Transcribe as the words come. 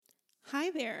Hi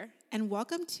there, and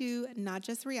welcome to Not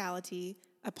Just Reality,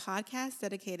 a podcast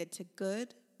dedicated to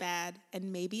good, bad,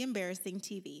 and maybe embarrassing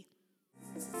TV.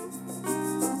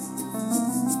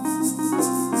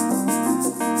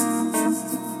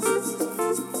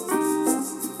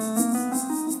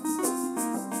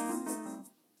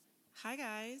 Hi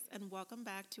guys, and welcome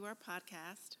back to our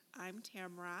podcast. I'm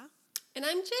Tamra. And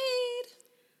I'm Jade.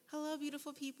 Hello,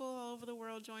 beautiful people all over the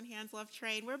world. Join hands, love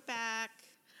train. We're back.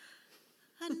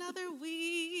 Another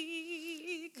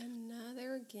week.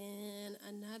 Another again.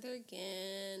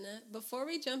 Before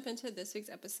we jump into this week's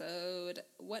episode,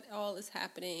 what all is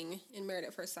happening in Married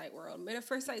at First Sight world? Married at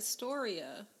First Sight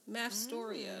Storia, Math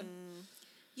Storia.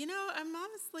 You know, I'm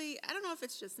honestly, I don't know if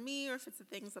it's just me or if it's the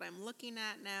things that I'm looking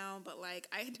at now, but like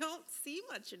I don't see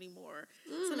much anymore.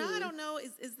 So now I don't know,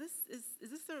 is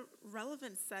this a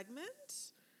relevant segment?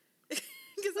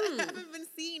 Because I haven't been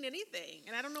seeing anything,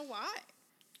 and I don't know why.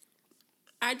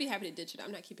 I'd be happy to ditch it.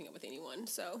 I'm not keeping up with anyone,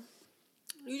 so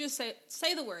you just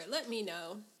say the word. Let me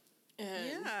know.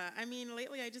 Yeah, I mean,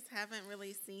 lately I just haven't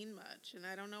really seen much, and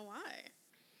I don't know why.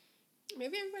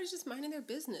 Maybe everybody's just minding their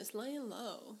business, laying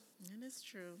low. That is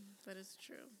true.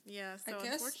 Yeah, so I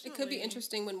guess it could be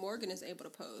interesting when Morgan is able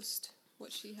to post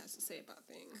what she has to say about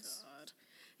things. God.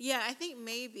 Yeah, I think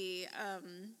maybe...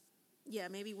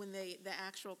 maybe when the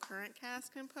actual current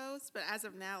cast can post, but as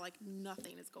of now, like,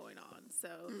 nothing is going on. So,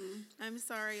 I'm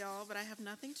sorry, y'all, but I have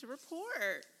nothing to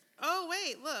report. Oh,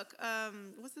 wait, look,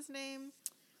 what's his name?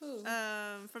 Who?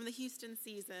 From the Houston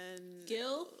season.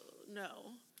 Gil?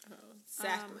 No. Oh,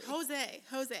 Zachary.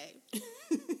 Jose.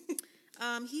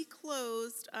 He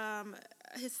closed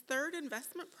his third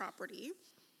investment property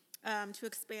to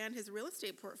expand his real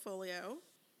estate portfolio.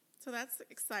 So that's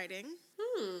exciting.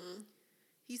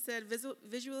 He said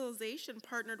visualization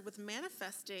partnered with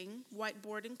manifesting,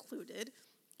 whiteboard included.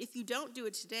 If you don't do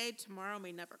it today, tomorrow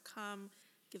may never come.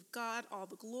 Give God all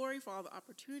the glory for all the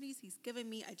opportunities he's given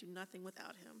me. I do nothing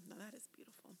without him. Now that is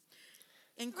beautiful.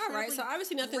 All right, so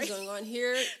obviously nothing's going on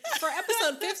here. For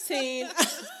episode 15.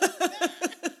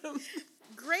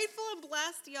 Grateful and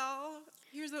blessed, y'all.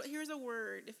 Here's a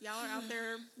word. If y'all are out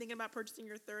there thinking about purchasing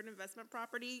your third investment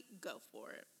property, go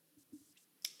for it.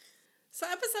 So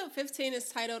episode 15 is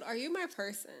titled, Are You My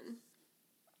Person?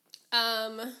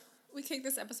 We kick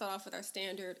this episode off with our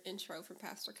standard intro from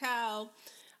Pastor Cal.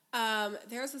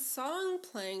 There's a song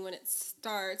playing when it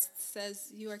starts. It says,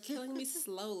 You are killing me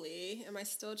slowly. Am I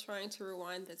still trying to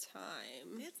rewind the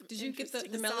time? Did you get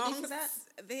the melody for that?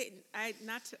 I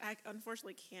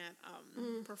unfortunately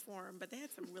can't perform, but they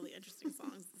had some really interesting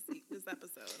songs this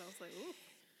episode. I was like, ooh.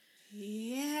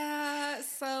 Yeah,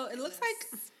 so it looks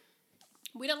like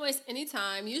we don't waste any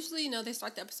time. Usually, they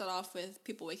start the episode off with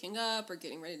people waking up or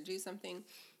getting ready to do something.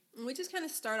 And we just kind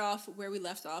of start off where we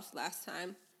left off last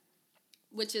time,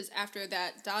 which is after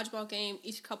that dodgeball game.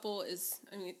 Each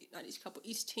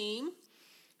team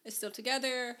is still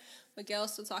together.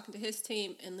 Miguel's still talking to his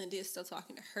team, and Lindy is still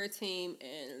talking to her team,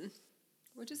 and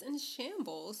we're just in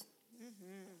shambles.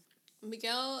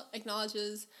 Miguel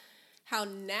acknowledges how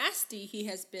nasty he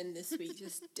has been this week,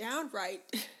 just downright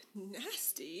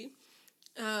nasty.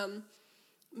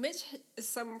 Mitch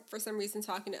is for some reason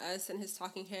talking to us in his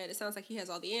talking head. It sounds like he has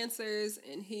all the answers,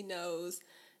 and he knows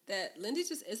that Lindy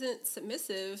just isn't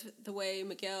submissive the way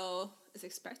Miguel is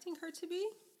expecting her to be.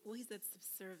 Well, he said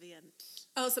subservient.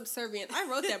 Oh, subservient. I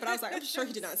wrote that, but I was like, I'm sure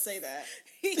he did not say that.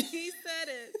 He said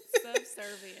it.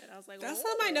 Subservient. I was like, that's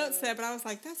what my notes said, but I was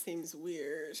like, that seems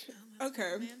weird.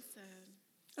 Okay. Man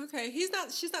said. Okay, she's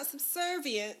not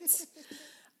subservient.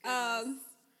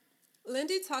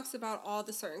 Lindy talks about all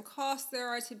the certain costs there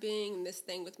are to being this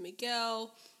thing with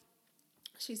Miguel.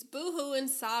 She's boo-hooing,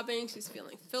 sobbing. She's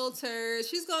feeling filtered.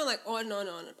 She's going like on and on and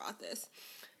on about this,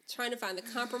 trying to find the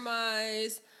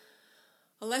compromise.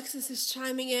 Alexis is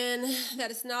chiming in that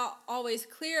it's not always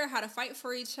clear how to fight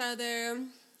for each other.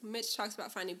 Mitch talks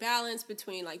about finding balance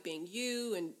between like being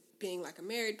you and being like a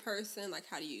married person. Like,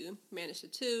 how do you manage the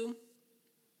two?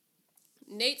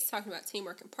 Nate's talking about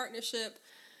teamwork and partnership.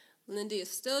 Lindy is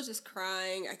still just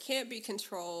crying. I can't be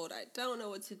controlled. I don't know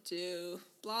what to do.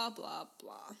 Blah, blah,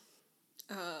 blah.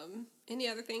 Any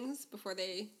other things before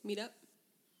they meet up?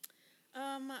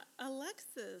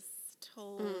 Alexis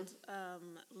told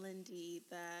Lindy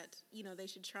that, they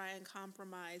should try and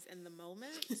compromise in the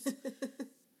moment.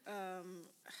 I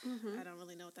don't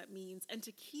really know what that means. And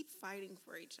to keep fighting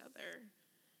for each other.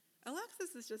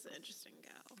 Alexis is just an interesting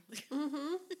gal.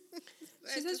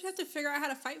 She says you have to figure out how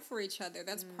to fight for each other.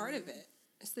 That's part of it.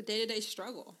 It's the day-to-day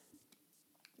struggle.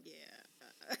 Yeah.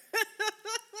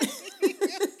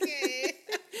 Okay.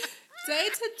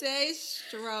 Day-to-day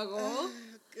struggle.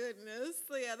 Goodness.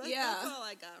 So that's all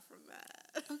I got from that.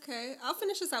 Okay, I'll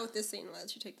finish this out with this scene and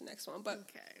let you take the next one. But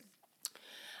Okay.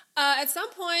 at some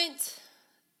point,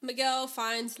 Miguel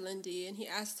finds Lindy and he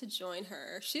asks to join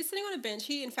her. She's sitting on a bench.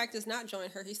 He, in fact, does not join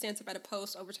her. He stands up at a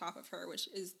post over top of her, which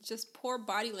is just poor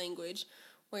body language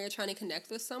when you're trying to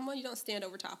connect with someone. You don't stand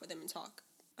over top of them and talk.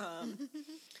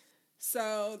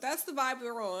 So that's the vibe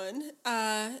we're on.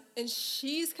 And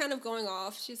she's kind of going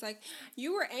off. She's like,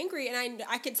 you were angry, and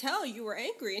I could tell you were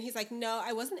angry. And he's like, no,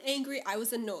 I wasn't angry. I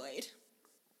was annoyed.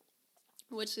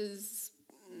 Which is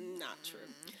not true.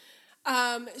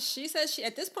 She says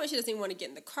at this point she doesn't even want to get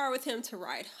in the car with him to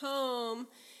ride home.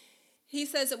 He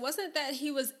says it wasn't that he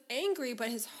was angry, but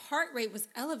his heart rate was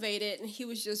elevated, and he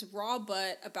was just raw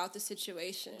butt about the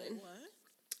situation. Wait, what?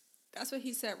 That's what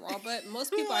he said, raw butt.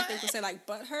 Most people, I think, would say, like,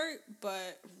 butt hurt,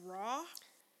 but... Raw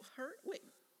hurt? Wait.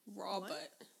 Raw what?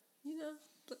 butt. You know?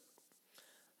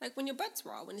 Like when your butt's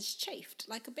raw, when it's chafed,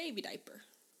 like a baby diaper.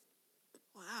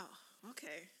 Wow.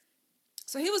 Okay.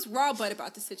 So he was raw butt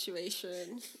about the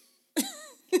situation.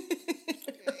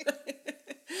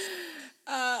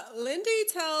 Lindy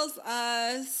tells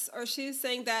us, or she's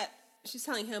saying that, she's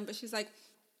telling him, but she's like,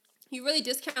 you really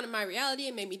discounted my reality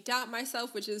and made me doubt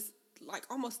myself, which is like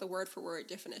almost the word for word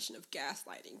definition of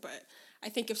gaslighting. But I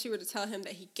think if she were to tell him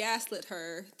that he gaslit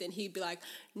her, then he'd be like,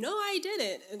 no, I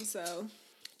didn't. And so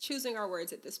choosing our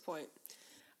words at this point.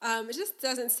 It just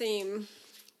doesn't seem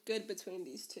good between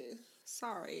these two.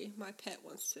 Sorry, my pet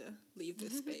wants to leave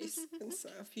this space. And so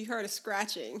if you heard a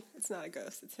scratching, it's not a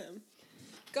ghost, it's him.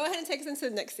 Go ahead and take us into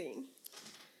the next scene.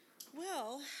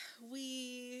 Well,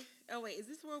 oh wait, is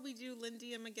this where we do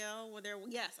Lindy and Miguel?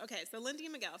 Yes, okay, so Lindy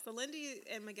and Miguel. So Lindy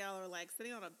and Miguel are like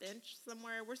sitting on a bench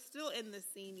somewhere. We're still in this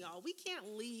scene, y'all. We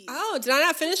can't leave. Oh, did I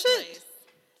not finish it?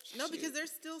 No, because they're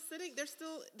still sitting,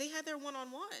 they had their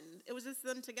one-on-one. It was just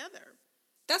them together.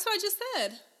 That's what I just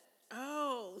said.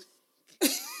 Oh.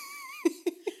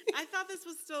 I thought this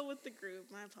was still with the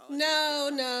group. My apologies.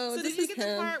 No, So this did you is get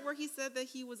him. the part where he said that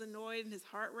he was annoyed and his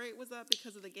heart rate was up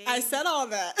because of the game? I said all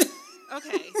that.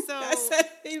 Okay, so I said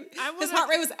his heart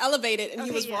rate was elevated and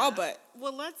he was raw butt.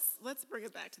 Well, let's bring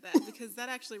it back to that because that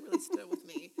actually really stood with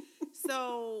me.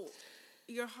 So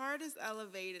your heart is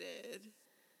elevated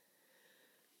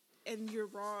and you're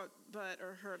raw butt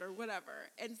or hurt or whatever.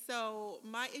 And so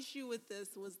my issue with this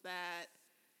was that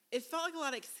it felt like a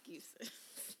lot of excuses.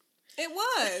 It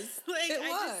was.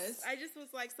 I just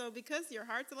was like, so because your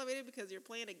heart's elevated because you're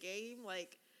playing a game,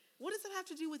 like, what does that have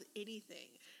to do with anything?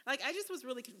 Like, I just was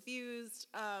really confused.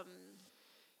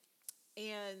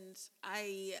 And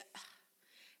I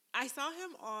saw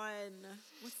him on,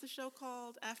 what's the show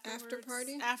called? After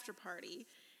Party? After Party.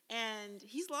 And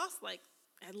he's lost, like,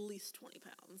 at least 20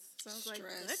 pounds. So I was like,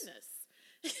 goodness.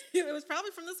 It was probably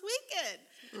from this weekend.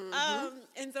 Mm-hmm.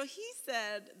 And so he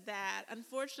said that,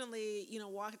 unfortunately, you know,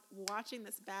 watching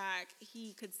this back,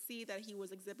 he could see that he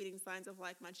was exhibiting signs of,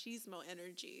 like, machismo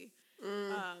energy.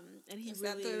 And he Is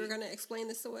really... that the way we're going to explain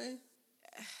this away?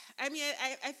 I mean,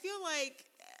 I feel like,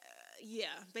 yeah,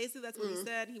 basically that's what he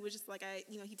said. He was just like,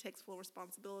 he takes full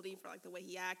responsibility for, like, the way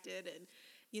he acted. And,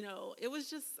 you know, it was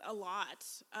just a lot.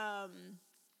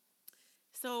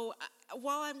 So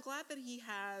while I'm glad that he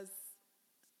has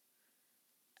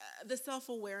the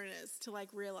self-awareness to, like,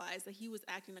 realize that he was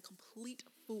acting a complete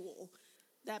fool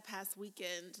that past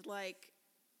weekend, like,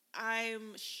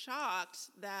 I'm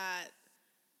shocked that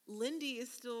Lindy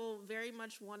is still very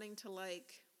much wanting to,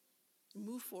 like,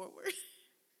 move forward.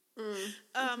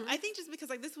 I think just because,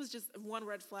 like, this was just one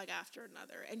red flag after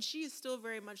another, and she is still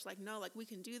very much like, no, like, we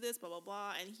can do this, blah, blah,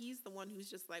 blah, and he's the one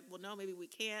who's just like, well, no, maybe we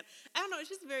can't. I don't know, it's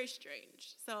just very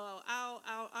strange. So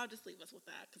I'll just leave us with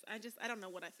that, because I don't know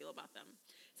what I feel about them.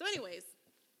 So anyways,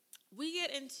 we get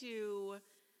into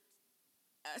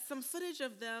some footage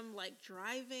of them, like,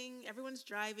 driving. Everyone's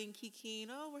driving, kikiing.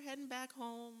 Oh, we're heading back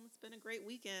home. It's been a great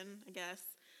weekend, I guess.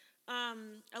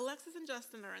 Alexis and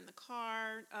Justin are in the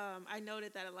car. I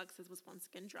noted that Alexis was once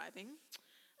again driving.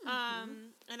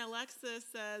 And Alexis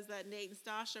says that Nate and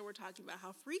Stasha were talking about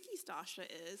how freaky Stasha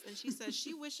is, and she says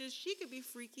she wishes she could be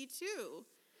freaky too.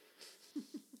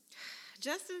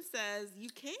 Justin says, you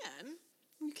can.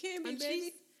 You can be,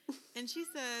 baby. And she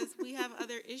says, we have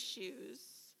other issues.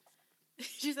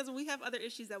 She says, well, we have other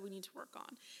issues that we need to work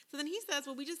on. So then he says,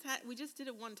 well, we just did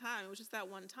it one time. It was just that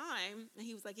one time. And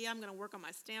he was like, yeah, I'm going to work on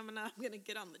my stamina. I'm going to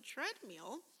get on the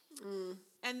treadmill.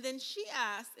 And then she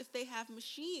asked if they have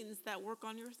machines that work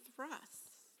on your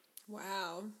thrusts.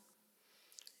 Wow.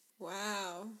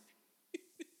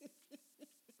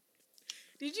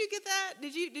 Did you get that?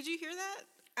 Did you hear that?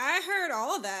 I heard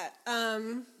all of that.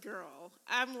 Girl,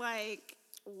 I'm like,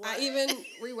 what? I even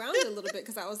rewound it a little bit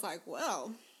because I was like,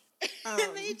 well,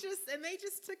 and they just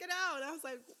took it out. And I was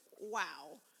like,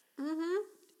 wow.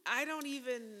 I don't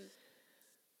even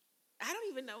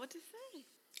know what to say.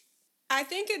 I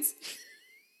think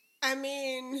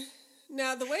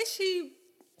now the way she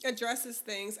addresses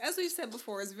things, as we've said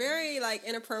before, is very like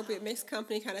inappropriate, mixed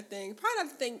company kind of thing. Probably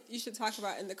not the thing you should talk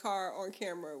about in the car on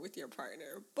camera with your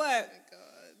partner. But Oh my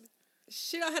God.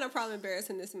 she don't have no problem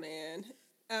embarrassing this man.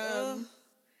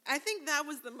 I think that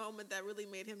was the moment that really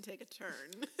made him take a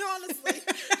turn. Honestly,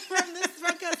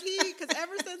 because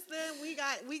ever since then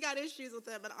we got issues with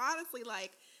him, and honestly,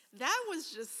 like that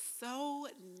was just so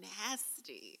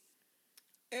nasty.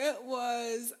 It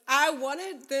was. I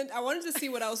wanted to see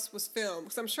what else was filmed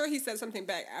because I'm sure he said something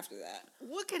back after that.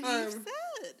 What could he have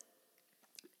said?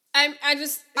 I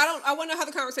want to know how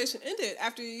the conversation ended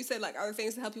after you said like other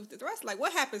things to help you with the thrust. Like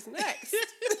what happens next?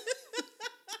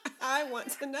 I want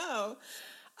to know.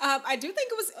 I do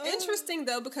think it was interesting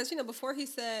though because before he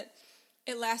said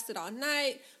it lasted all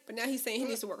night, but now he's saying he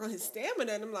needs to work on his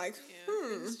stamina, and I'm like,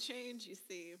 things change, you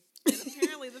see, and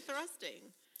apparently the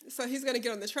thrusting. So he's gonna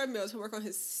get on the treadmill to work on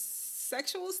his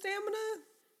sexual stamina.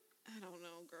 I don't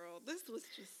know, girl. This was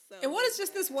just so. And what is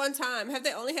just this one time? Have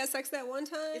they only had sex that one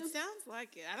time? It sounds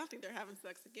like it. I don't think they're having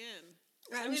sex again.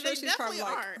 I'm sure they she's probably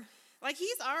definitely aren't. Like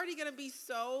he's already gonna be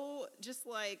so just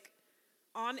like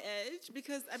on edge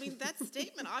because that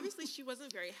statement. Obviously, she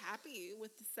wasn't very happy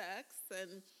with the sex,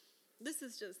 and this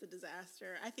is just a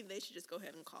disaster. I think they should just go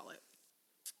ahead and call it.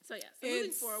 So yeah,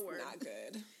 moving forward, it's not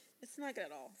good. It's not good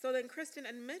at all. So then Kristen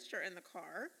and Mitch are in the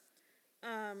car.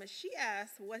 She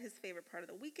asked what his favorite part of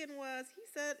the weekend was. He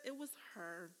said it was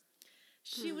her.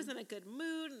 She was in a good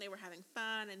mood, and they were having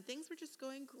fun, and things were just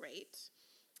going great.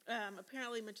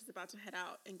 Apparently, Mitch is about to head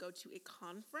out and go to a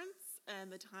conference,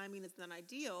 and the timing is not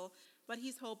ideal, but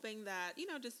he's hoping that,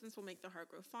 distance will make the heart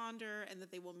grow fonder and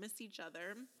that they will miss each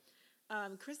other.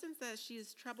 Kristen says she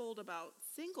is troubled about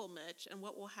single Mitch and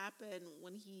what will happen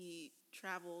when he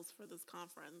travels for this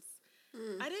conference.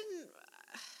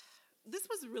 This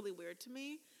was really weird to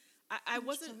me. I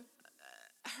wasn't,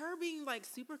 her being like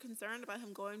super concerned about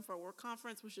him going for a work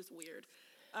conference was just weird.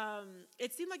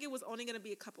 It seemed like it was only going to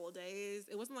be a couple of days.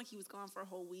 It wasn't like he was gone for a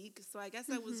whole week. So I guess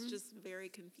I was just very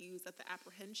confused at the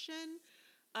apprehension.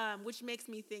 Which makes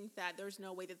me think that there's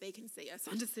no way that they can say yes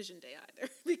on decision day either.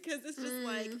 Because it's just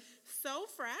like so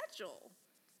fragile.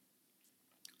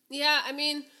 Yeah,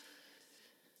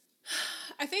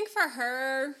 I think for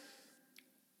her,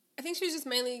 I think she was just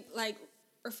mainly like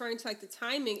referring to like the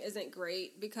timing isn't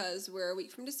great because we're a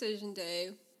week from decision day.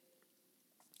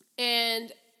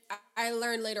 And I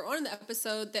learned later on in the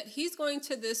episode that he's going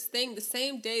to this thing the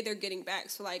same day they're getting back.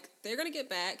 So like they're going to get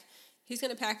back, he's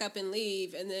going to pack up and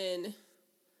leave, and then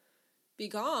be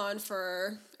gone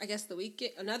for, I guess, the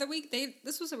weekend, another week.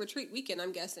 This was a retreat weekend,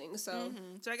 I'm guessing. So,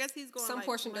 so I guess he's going some like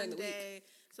portion Monday, during the week.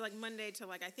 So like Monday to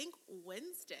like I think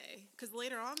Wednesday, because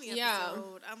later on in the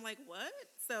episode, I'm like, what?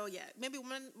 So yeah, maybe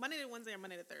Monday to Wednesday or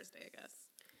Monday to Thursday, I guess.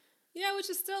 Yeah, which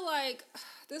is still like,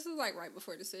 this is like right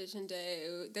before decision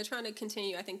day. They're trying to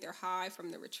continue, I think, their high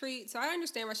from the retreat. So I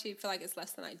understand why she feel like it's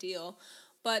less than ideal.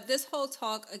 But this whole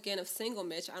talk again of single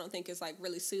Mitch, I don't think is like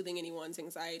really soothing anyone's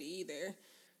anxiety either.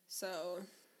 So,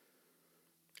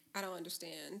 I don't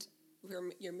understand.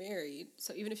 You're married.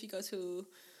 So, even if you go to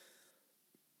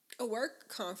a work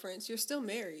conference, you're still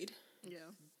married.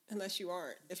 Yeah. Unless you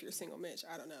aren't, if you're single Mitch.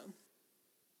 I don't know.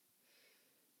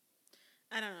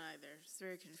 I don't know either. It's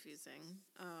very confusing.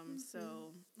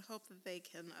 So, I hope that they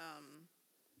can,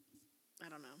 I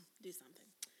don't know, do something.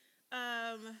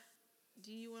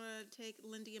 Do you want to take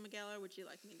Lindy and Miguel, or would you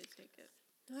like me to take it?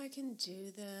 I can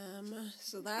do them.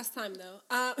 So last time though,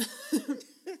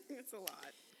 it's a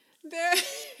lot.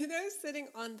 They're sitting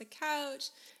on the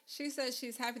couch. She says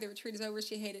she's happy the retreat is over.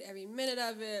 She hated every minute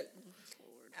of it.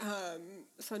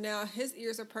 So now his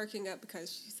ears are perking up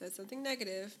because she said something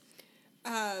negative.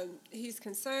 He's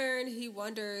concerned. He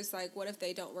wonders like, what if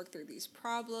they don't work through these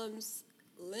problems?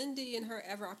 Lindy, in her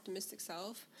ever optimistic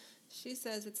self, she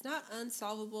says it's not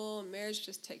unsolvable. Marriage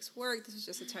just takes work. This is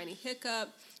just a tiny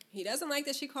hiccup. He doesn't like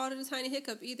that she called it a tiny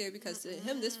hiccup either because to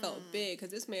him this felt big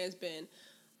because this man's been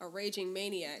a raging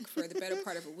maniac for the better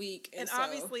part of a week. And so,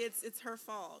 obviously it's her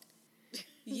fault.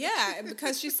 Yeah, and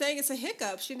because she's saying it's a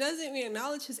hiccup, she doesn't even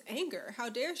acknowledge his anger. How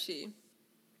dare she?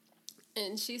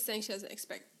 And she's saying she doesn't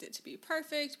expect it to be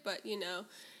perfect, but,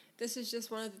 this is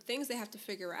just one of the things they have to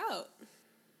figure out.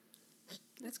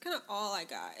 That's kind of all I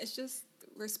got. It's just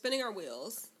we're spinning our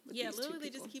wheels. Yeah, literally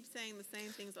they just keep saying the same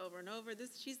things over and over.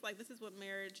 She's like, this is what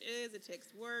marriage is. It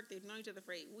takes work. They've known each other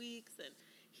for 8 weeks. And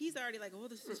he's already like, oh,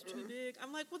 this is too big.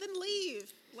 I'm like, well, then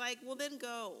leave. Like, well, then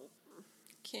go.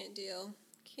 Can't deal.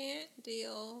 Can't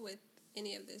deal with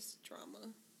any of this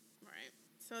drama. Right.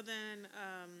 So then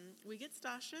we get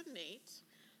Stasha and Nate.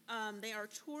 They are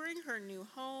touring her new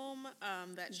home.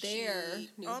 I'm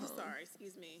sorry.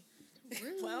 Excuse me.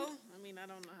 Really? Well, I mean, I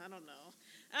don't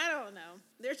know.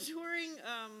 They're touring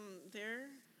their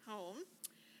home.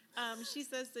 She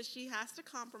says that she has to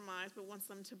compromise, but wants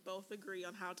them to both agree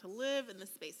on how to live in the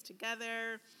space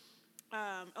together.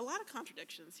 A lot of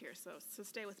contradictions here, so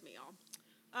stay with me, y'all.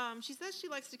 She says she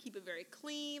likes to keep it very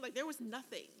clean. Like, there was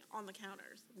nothing on the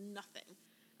counters. Nothing.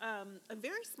 A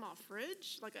very small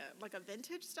fridge, like a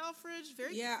vintage style fridge.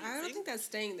 Very Yeah, confusing. I don't think that's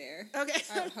staying there. Okay,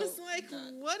 I I was like,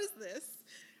 not. what is this?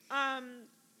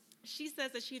 She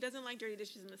says that she doesn't like dirty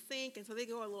dishes in the sink, and so they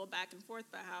go a little back and forth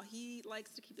about how he likes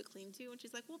to keep it clean too. And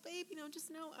she's like, well, babe, just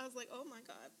know. I was like, oh my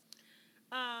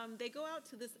God. They go out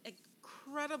to this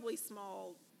incredibly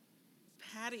small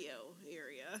patio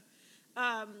area.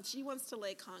 She wants to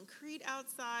lay concrete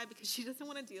outside because she doesn't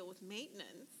want to deal with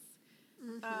maintenance.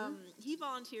 Mm-hmm. He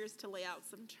volunteers to lay out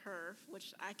some turf,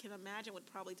 which I can imagine would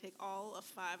probably take all of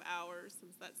 5 hours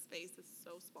since that space is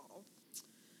so small.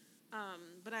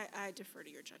 But I defer to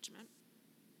your judgment.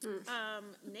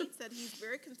 Nate said he's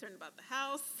very concerned about the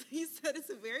house. He said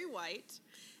it's very white,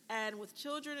 and with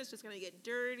children, it's just going to get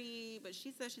dirty. But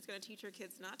she says she's going to teach her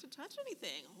kids not to touch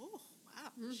anything. Oh,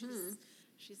 wow. Mm-hmm.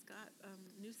 She's got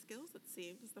new skills, it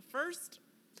seems. The first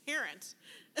parent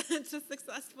to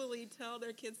successfully tell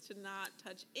their kids to not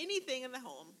touch anything in the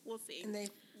home. We'll see. And they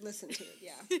listen to it,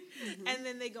 yeah. Mm-hmm. And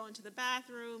then they go into the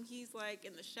bathroom. He's like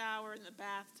in the shower, in the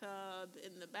bathtub,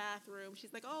 in the bathroom.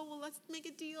 She's like, oh, well, let's make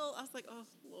a deal. I was like, oh,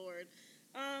 Lord.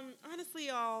 Honestly,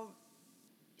 y'all,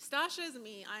 Stasha is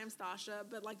me. I am Stasha.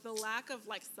 But, like, the lack of,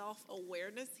 like,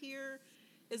 self-awareness here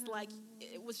is, like,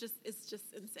 it's just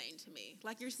insane to me.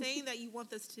 Like, you're saying that you want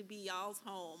this to be y'all's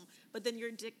home, but then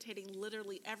you're dictating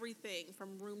literally everything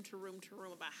from room to room to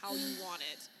room about how you want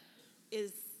it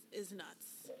is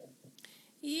nuts.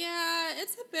 Yeah,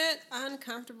 it's a bit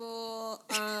uncomfortable.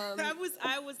 It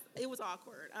was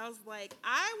awkward. I was like,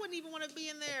 I wouldn't even want to be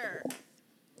in there.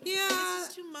 Yeah. This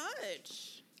is too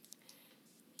much.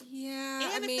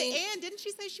 Yeah, and didn't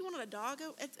she say she wanted a dog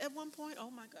at one point? Oh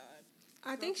my God.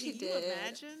 I think she did.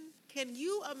 Can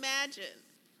you imagine?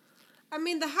 I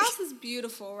mean, the house is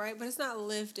beautiful, right? But it's not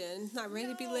lived in. It's not ready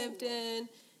to be lived in.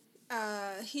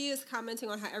 He is commenting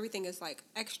on how everything is, like,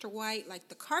 extra white. Like,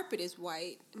 the carpet is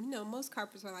white. Most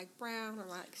carpets are, like, brown or,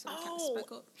 like, some kind of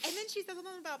speckled. And then she said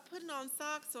something about putting on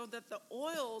socks so that the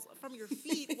oils from your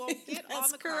feet won't get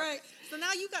on the correct. carpet. So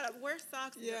now you got to wear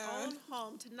socks in your own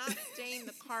home to not stain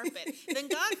the carpet. Then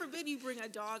God forbid you bring a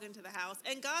dog into the house.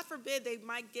 And God forbid they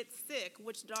might get sick,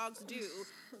 which dogs do.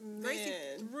 Gracie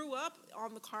threw up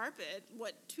on the carpet,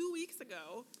 2 weeks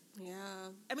ago? Yeah.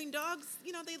 I mean, dogs,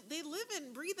 they live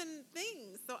and breathe in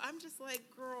things. So I'm just like,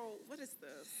 girl, what is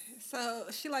this? So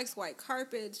she likes white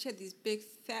carpet. She had these big,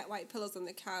 fat white pillows on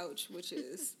the couch, which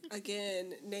is,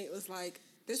 again, Nate was like,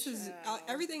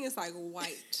 everything is like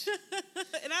white.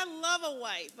 And I love a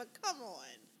white, but come on.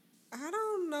 I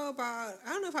don't know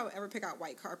if I would ever pick out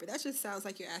white carpet. That just sounds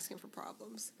like you're asking for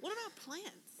problems. What about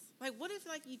plants? Like, what if,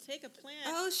 like, you take a plant?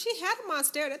 Oh, she had a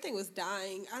monstera. That thing was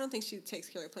dying. I don't think she takes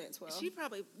care of plants well. She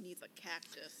probably needs a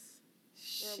cactus.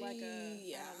 Or like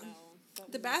a, I don't know.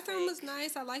 The bathroom was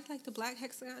nice. I liked, like, the black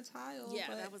hexagon tile. Yeah,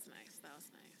 that was nice.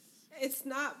 It's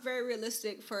not very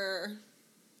realistic for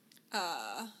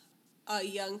a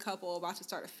young couple about to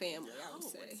start a family, I would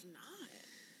say. No, it's not.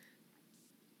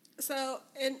 So,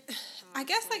 and I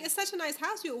guess, like, it's such a nice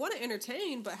house. You would want to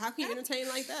entertain, but how can you entertain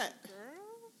like that? Girl?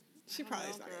 She probably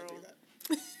is not going to do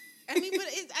that. I mean, but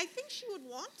I think she would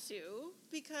want to,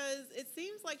 because it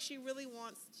seems like she really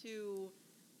wants to.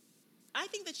 I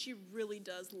think that she really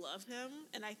does love him,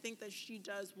 and I think that she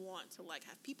does want to, like,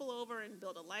 have people over and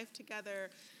build a life together.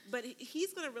 But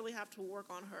he's going to really have to work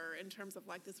on her in terms of,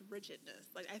 like, this rigidness.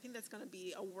 Like, I think that's going to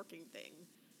be a working thing.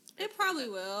 It probably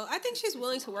will. I think she's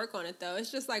willing to work on it, though. It's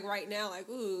just like right now, like,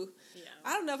 ooh,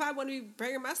 I don't know if I want to be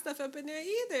bringing my stuff up in there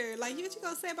either. Like, what you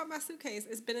gonna say about my suitcase?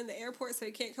 It's been in the airport, so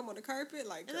it can't come on the carpet.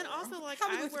 Like, and then also, like,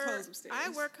 I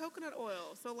wear coconut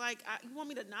oil. So, like, you want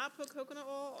me to not put coconut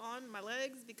oil on my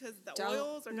legs because the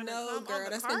oils are gonna come on the carpet? No, girl,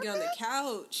 that's gonna get on the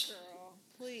couch. Girl,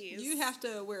 please. You have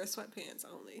to wear sweatpants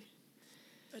only.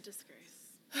 A disgrace.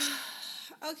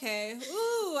 Okay.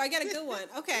 Ooh, I got a good one.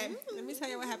 Okay, let me tell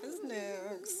you what happens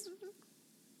next.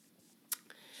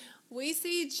 We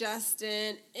see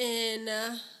Justin in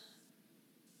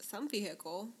some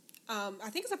vehicle. I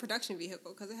think it's a production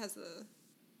vehicle because it has a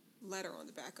letter on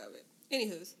the back of it.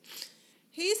 Anywho's,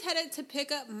 he's headed to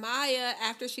pick up Maya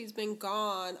after she's been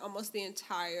gone almost the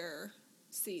entire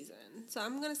season. So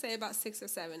I'm going to say about 6 or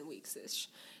 7 weeks-ish.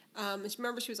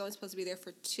 Remember, she was only supposed to be there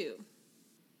for 2.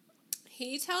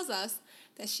 He tells us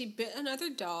that she bit another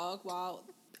dog while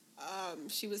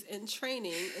she was in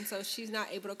training, and so she's not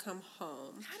able to come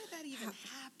home. How did that even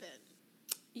happen?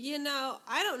 You know,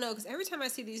 I don't know, because every time I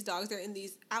see these dogs, they're in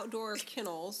these outdoor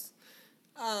kennels.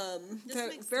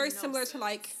 They're very similar to,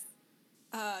 like,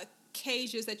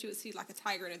 cages that you would see, like, a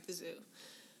tiger in at the zoo.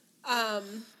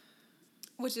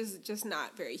 Which is just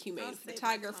not very humane for the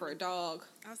tiger, for a dog.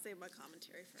 I'll save my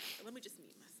commentary for after. Let me just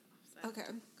mute myself.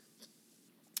 Okay.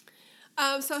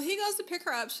 So he goes to pick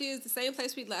her up. She is the same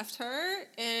place we left her,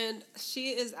 and she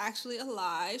is actually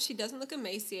alive. She doesn't look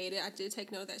emaciated. I did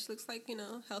take note that she looks like,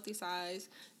 healthy size,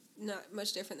 not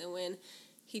much different than when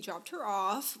he dropped her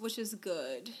off, which is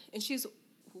good. And she's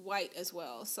white as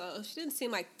well, so she didn't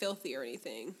seem like filthy or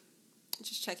anything.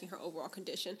 Just checking her overall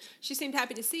condition. She seemed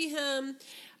happy to see him.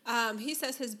 He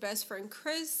says his best friend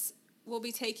Chris will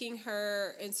be taking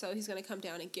her, and so he's going to come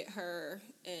down and get her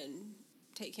and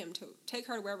take her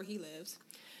to wherever he lives.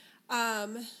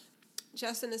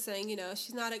 Justin is saying,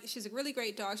 she's a really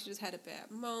great dog. She just had a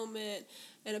bad moment,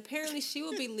 and apparently she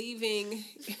will be leaving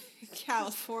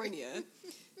California.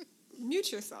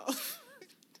 Mute yourself.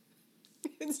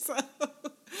 And so,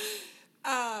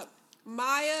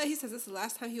 Maya, he says this is the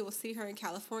last time he will see her in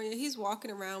California. He's walking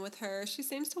around with her. She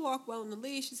seems to walk well on the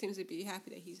leash. She seems to be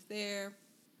happy that he's there.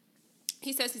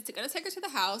 He says he's going to take her to the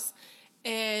house,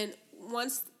 and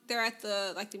once they're at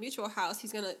the mutual house,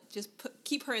 he's going to just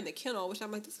keep her in the kennel, which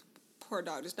I'm like, this poor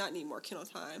dog does not need more kennel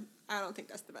time. I don't think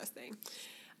that's the best thing.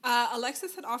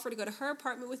 Alexis had offered to go to her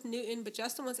apartment with Newton, but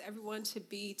Justin wants everyone to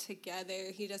be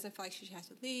together. He doesn't feel like she has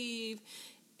to leave,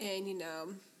 and,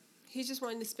 he's just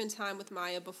wanting to spend time with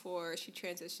Maya before she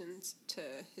transitions to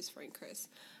his friend Chris.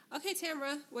 Okay,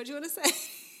 Tamara, what do you want to say?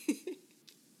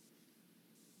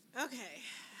 Okay.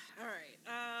 All right.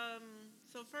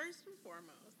 So first and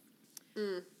foremost,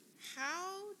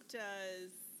 how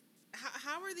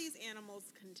are these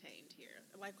animals contained here?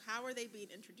 Like, how are they being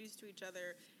introduced to each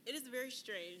other? It is very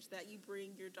strange that you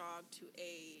bring your dog to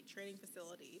a training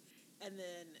facility and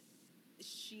then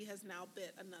she has now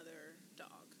bit another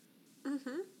dog.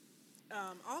 Mm-hmm.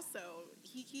 Also,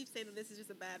 he keeps saying that this is just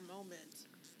a bad moment.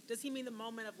 Does he mean the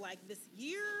moment of, this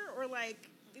year? Or,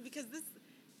 because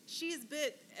she has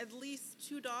bit at least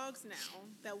 2 dogs now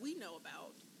that we know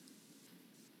about.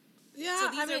 Yeah, so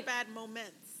these are bad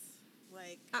moments.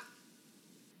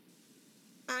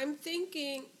 I'm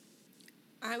thinking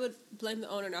I would blame the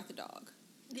owner, not the dog.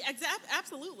 Yeah,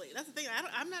 absolutely. That's the thing.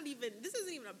 I'm not even, this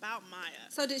isn't even about Maya.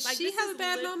 So did she have a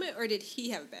bad moment, or did he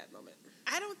have a bad moment?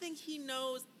 I don't think he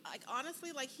knows, honestly,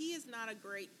 he is not a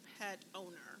great pet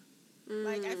owner.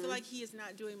 I feel like he is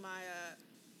not doing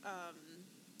Maya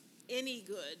any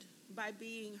good by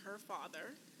being her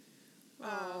father.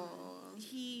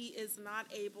 He is not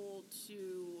able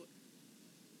to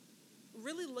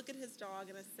really look at his dog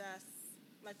and assess,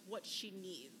 what she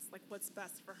needs, what's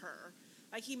best for her.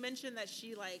 He mentioned that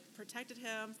she, protected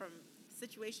him from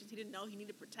situations he didn't know he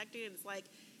needed protecting, and it's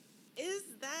is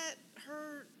that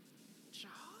her job?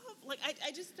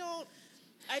 I just don't,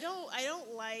 I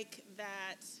don't like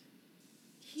that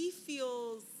he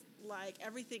feels like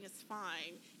everything is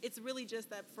fine. It's really just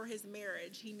that for his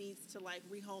marriage, he needs to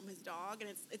rehome his dog, and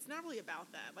it's not really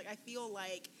about that. I feel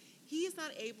like he is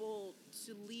not able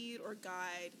to lead or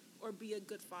guide or be a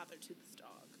good father to this dog.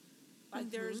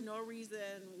 There's no reason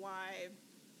why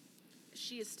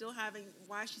she's still having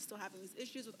these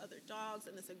issues with other dogs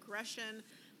and this aggression.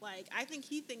 I think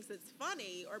he thinks it's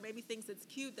funny or maybe thinks it's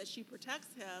cute that she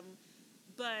protects him,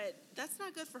 but that's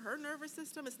not good for her nervous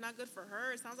system. It's not good for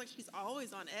her. It sounds like she's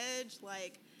always on edge.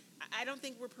 I don't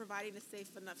think we're providing a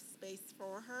safe enough space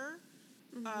for her.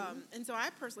 And so I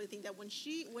personally think that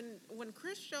when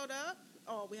Chris showed up,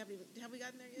 have we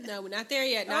gotten there yet? No, we're not there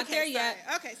yet.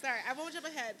 Okay, sorry. I won't jump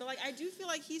ahead. But I do feel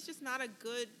like he's just not a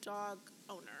good dog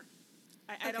owner.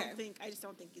 I just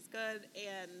don't think he's good.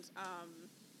 And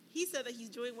he said that he's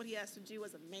doing what he has to do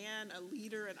as a man, a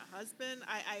leader, and a husband.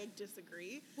 I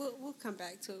disagree. We'll come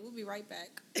back to it. We'll be right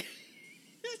back. I'm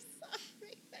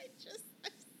sorry.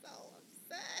 I'm so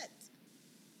upset.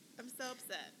 I'm so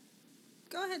upset.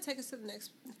 Go ahead, take us to the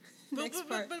next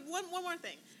part. But one more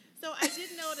thing. So I did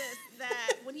notice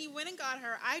that when he went and got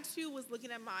her, I too was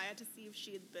looking at Maya to see if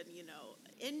she had been,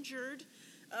 injured,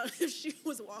 if she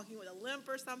was walking with a limp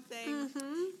or something.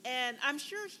 And I'm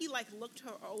sure he looked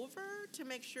her over to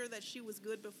make sure that she was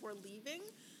good before leaving.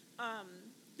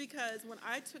 Because when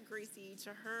I took Gracie to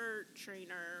her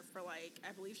trainer for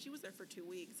I believe she was there for 2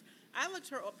 weeks, I looked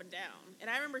her up and down, and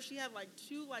I remember she had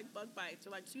 2 bug bites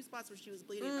or 2 spots where she was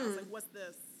bleeding. I was like, "What's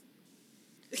this?"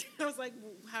 I was like,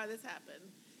 how did this happen?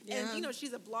 Yeah. And,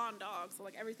 she's a blonde dog, so,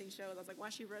 like, everything shows. I was like, why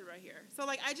is she red right here? So,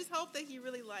 like, I just hope that he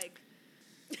really, like...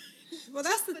 Well,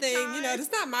 that's the thing. time.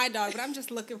 It's not my dog, but I'm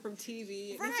just looking from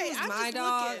TV. Right, If it was I'm my just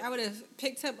dog, looking. I would have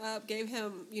picked him up, gave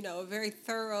him, a very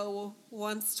thorough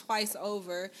twice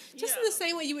over. Just in Yeah. the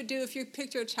same way you would do if you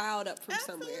picked your child up from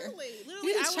somewhere. Absolutely. Literally,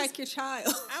 You need to check your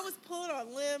child. I was pulling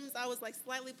on limbs. I was, like,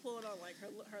 slightly pulling on, like,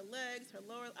 her legs, her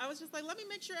lower... I was just like, let me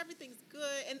make sure everything's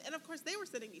good. And of course, they were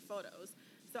sending me photos.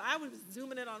 So I was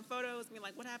zooming in on photos, being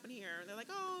like, what happened here? And they're like,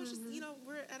 oh, it's just,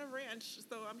 we're at a ranch,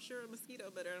 so I'm sure a mosquito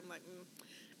bit her. I'm like,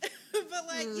 But,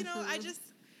 like, I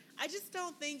just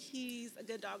don't think he's a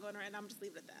good dog owner, and I'm just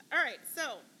leaving it at that. All right,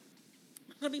 so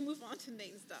let me move on to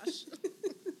Nate's Dosh.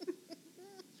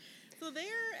 So they're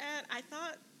at, I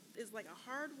thought, is like a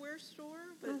hardware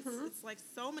store, but it's like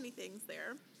so many things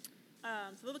there. So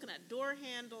they're looking at door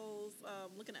handles,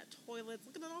 looking at toilets,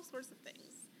 looking at all sorts of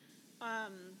things.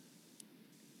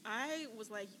 I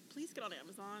was like, please get on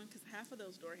Amazon, because half of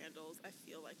those door handles I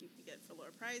feel like you can get for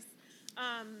lower price.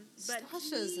 But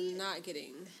Stasha's not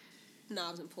getting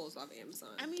knobs and pulls off Amazon.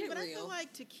 I mean, Get but real. I feel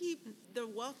like to keep the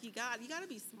wealth you got to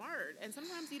be smart. And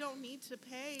sometimes you don't need to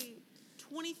pay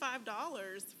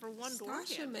 $25 for one door handle.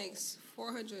 Stasha makes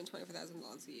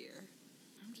 $424,000 a year.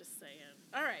 I'm just saying.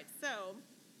 All right, so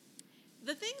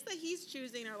the things that he's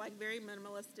choosing are like very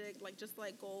minimalistic, like just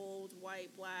like gold, white,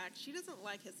 black. She doesn't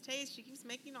like his taste. She keeps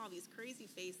making all these crazy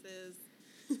faces.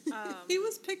 He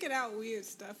was picking out weird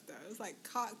stuff though. It was like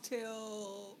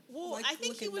cocktail. Well, like, I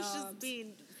think he was knobs. just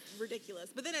being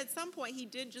ridiculous. But then at some point he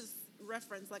did just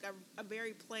reference like a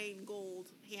very plain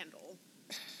gold handle.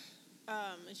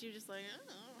 And she was just like,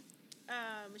 oh.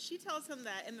 She tells him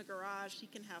that in the garage he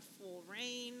can have full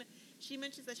reign. She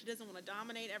mentions that she doesn't want to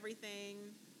dominate everything.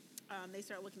 They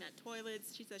start looking at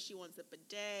toilets. She says she wants a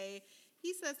bidet.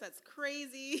 He says that's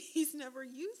crazy. He's never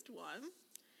used one.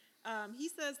 He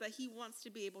says that he wants to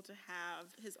be able to have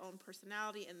his own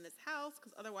personality in this house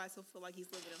because otherwise he'll feel like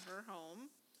he's living in her home.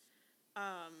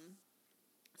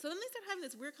 So then they start having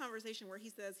this weird conversation where he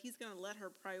says he's going to let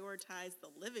her prioritize the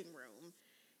living room.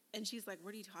 And she's like,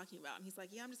 what are you talking about? And he's like,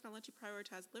 yeah, I'm just going to let you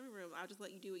prioritize the living room. I'll just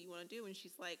let you do what you want to do. And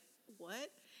she's like,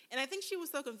 what? And I think she was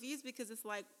so confused because it's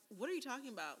like, what are you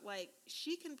talking about? Like,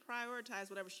 she can prioritize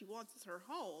whatever she wants. It's her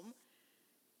home.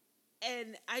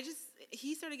 And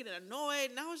he started getting annoyed.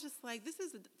 And I was just like, this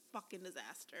is a fucking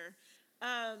disaster.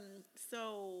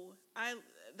 So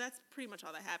that's pretty much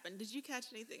all that happened. Did you catch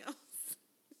anything else?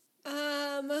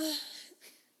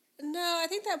 No, I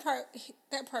think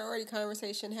that priority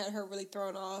conversation had her really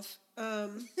thrown off.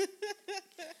 Because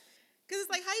it's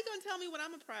like, how you gonna tell me what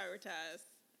I'm gonna prioritize?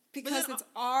 Because it's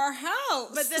our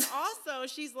house. But then also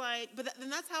she's like, then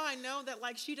that's how I know that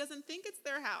like she doesn't think it's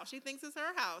their house. She thinks it's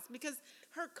her house because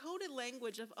her coded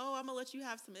language of I'm gonna let you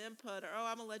have some input or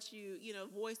I'm gonna let you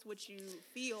voice what you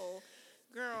feel,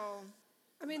 girl.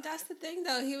 I mean that's the thing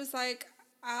though. He was like,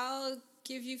 I'll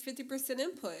give you 50%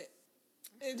 input.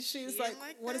 And she was like,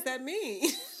 what does that mean?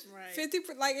 Right. 50,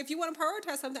 like, if you want to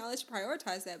prioritize something, I'll let you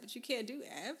prioritize that, but you can't do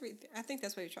everything. I think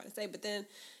that's what you're trying to say. But then,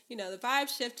 the vibe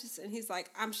shifts, and he's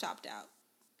like, I'm shopped out.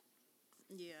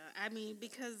 Yeah, I mean,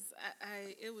 because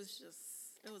it was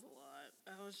a lot.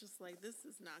 I was just like, this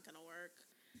is not going to work.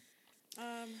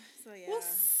 So, yeah. We'll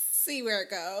see where it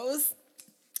goes.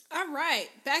 All right,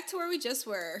 back to where we just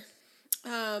were.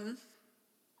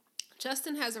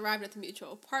 Justin has arrived at the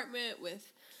mutual apartment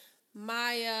with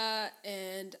Maya,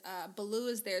 and Baloo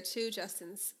is there too,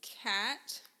 Justin's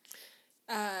cat.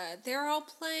 They're all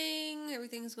playing,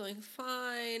 everything's going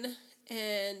fine,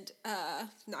 and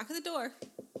knock at the door.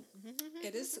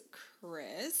 It is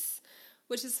Chris,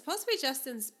 which is supposed to be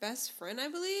Justin's best friend, I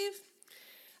believe.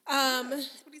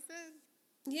 That's what he said.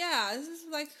 Yeah, this is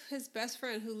like his best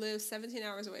friend who lives 17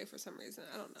 hours away for some reason.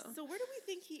 I don't know. So where do we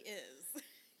think he is?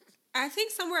 I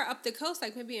think somewhere up the coast,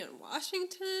 like maybe in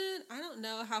Washington. I don't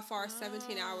know how far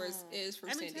 17 hours is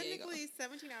from San Diego. Technically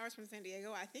 17 hours from San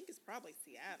Diego, I think is probably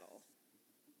Seattle.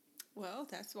 Well,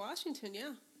 that's Washington,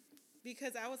 yeah.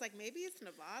 Because I was like, maybe it's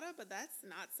Nevada, but that's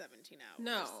not 17 hours.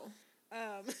 No.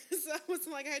 So I was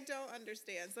like, I don't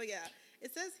understand. So yeah,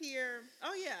 it says here,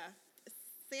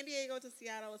 San Diego to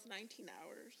Seattle is 19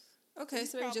 hours. Okay,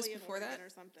 so maybe just before that or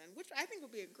something, which I think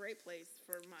would be a great place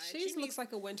for my. She looks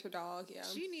like a winter dog. Yeah,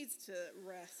 she needs to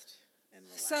rest and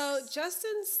relax. So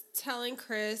Justin's telling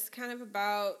Chris kind of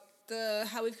about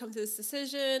how we've come to this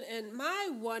decision, and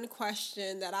my one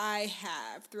question that I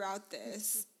have throughout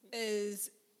this is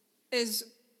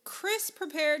Chris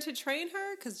prepared to train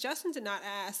her? Because Justin did not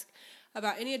ask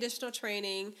about any additional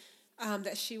training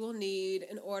that she will need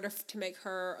in order to make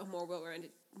her a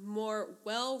more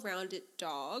well-rounded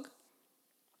dog.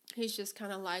 he's just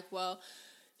kind of like, well,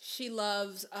 she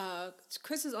loves,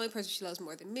 Chris is the only person she loves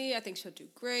more than me. I think she'll do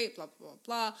great, blah, blah, blah,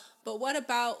 blah. But what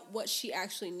about what she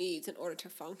actually needs in order to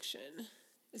function?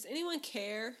 Does anyone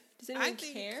care? Does anyone I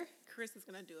think care? Chris is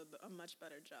gonna do a much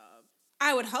better job.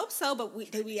 I would hope so,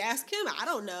 but did we ask him? I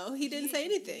don't know. He didn't say He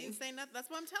anything. didn't say nothing. That's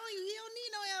what I'm telling you. He don't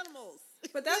need no animals.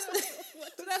 But that's He don't know what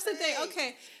to but that's the thing. say.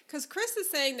 Okay, because Chris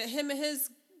is saying that him and his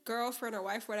girlfriend or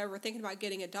wife or whatever were thinking about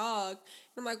getting a dog.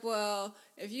 I'm like, well,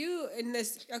 if you in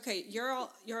this, okay, you're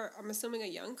I'm assuming a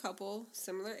young couple,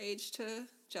 similar age to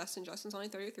Justin. Justin's only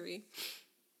 33,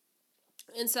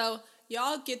 and so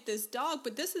y'all get this dog,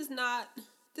 but this is not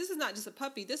just a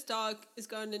puppy. This dog is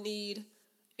going to need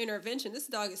intervention. This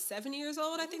dog is 7 years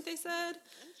old, I think they said.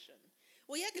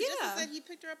 Well, yeah, because Justin said he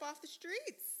picked her up off the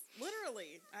streets.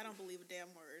 Literally. I don't believe a damn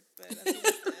word, but that's what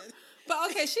he said. But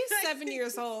okay, she's 7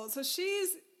 years old, so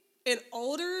she's an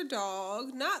older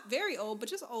dog, not very old, but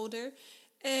just older.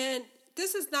 And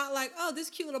this is not like, oh, this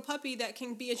cute little puppy that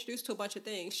can be introduced to a bunch of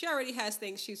things. She already has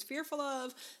things she's fearful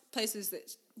of, places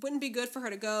that wouldn't be good for her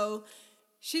to go.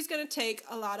 She's going to take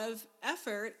a lot of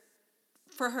effort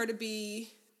for her to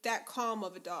be that calm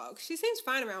of a dog. She seems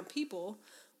fine around people,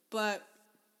 but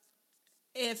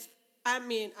I've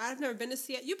never been to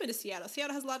Seattle. You've been to Seattle.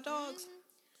 Seattle has a lot of dogs.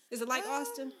 Is it like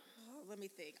Austin? Let me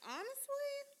think.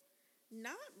 Honestly,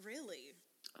 not really.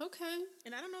 Okay.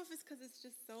 And I don't know if it's because it's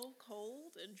just so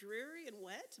cold and dreary and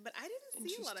wet, but I didn't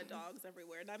see a lot of dogs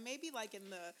everywhere. Now maybe like in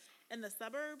the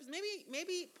suburbs,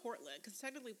 maybe Portland, because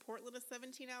technically Portland is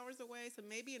 17 hours away, so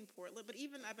maybe in Portland. But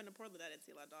even I've been to Portland, I didn't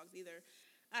see a lot of dogs either.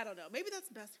 I don't know. Maybe that's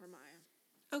best for Maya.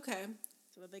 Okay.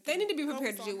 So that they need to be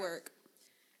prepared to do work.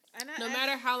 No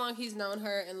matter how long he's known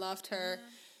her and loved her,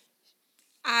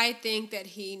 I think that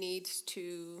he needs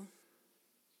to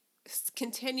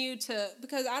continue to,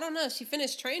 because I don't know, she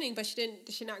finished training, but did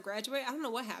she not graduate? I don't know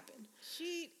what happened.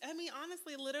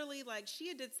 Honestly, literally, like,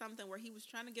 she did something where he was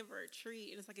trying to give her a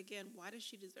treat, and it's like, again, why does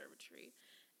she deserve a treat?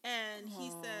 And he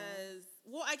says,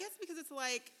 well, I guess because it's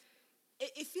like,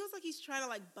 it feels like he's trying to,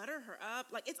 like, butter her up.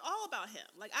 Like, it's all about him.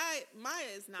 Like, Maya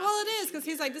is not. Well, it is, because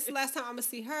he's like, this is the last time I'm going to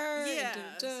see her. Yeah.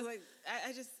 So, like,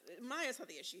 Maya's not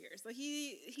the issue here. So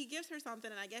he gives her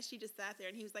something, and I guess she just sat there,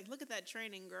 and he was like, look at that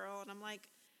training, girl. And I'm like,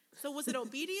 so was it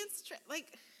obedience?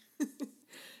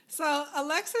 So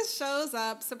Alexis shows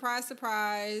up, surprise,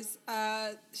 surprise.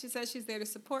 She says she's there to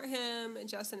support him, and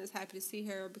Justin is happy to see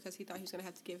her because he thought he was going to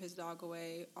have to give his dog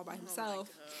away all by himself.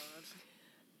 Oh my God.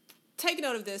 Take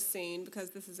note of this scene because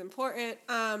this is important.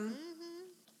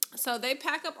 So they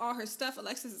pack up all her stuff.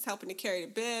 Alexis is helping to carry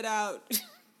the bed out,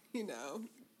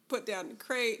 put down the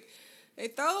crate. They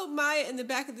throw Maya in the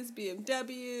back of this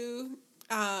BMW.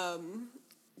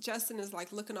 Justin is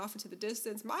like looking off into the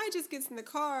distance. Maya just gets in the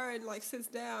car and like sits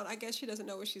down. I guess she doesn't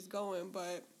know where she's going,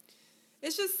 but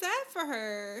it's just sad for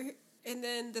her. And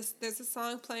then there's a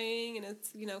song playing, and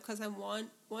it's, because I'm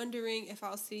wondering if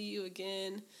I'll see you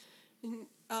again. And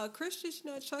Chris just,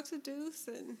 chucks a deuce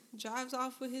and drives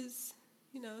off with his,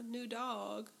 new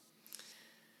dog.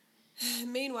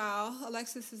 Meanwhile,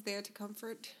 Alexis is there to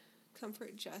comfort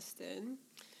Justin.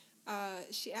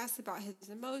 She asks about his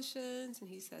emotions, and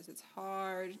he says it's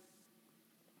hard.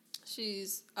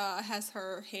 She's has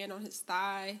her hand on his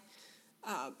thigh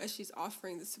as she's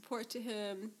offering the support to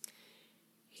him.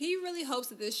 He really hopes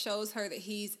that this shows her that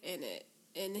he's in it,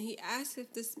 and he asks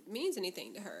if this means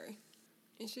anything to her.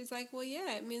 And she's like, well,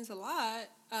 yeah, it means a lot,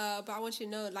 but I want you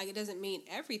to know, like, it doesn't mean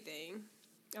everything.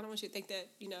 I don't want you to think that,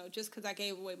 just because I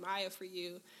gave away Maya for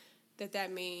you,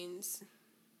 that means,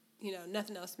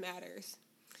 nothing else matters.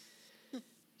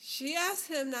 She asked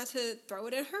him not to throw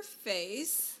it in her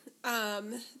face,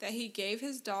 that he gave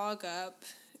his dog up,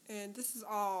 and this is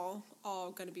all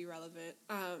going to be relevant.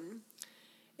 And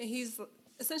he's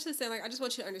essentially saying, like, I just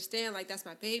want you to understand, like, that's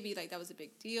my baby, like, that was a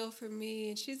big deal for me.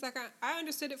 And she's like, I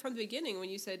understood it from the beginning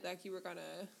when you said, like, you were going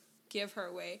to give her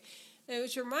away. And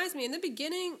which reminds me, in the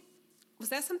beginning, was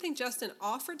that something Justin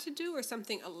offered to do or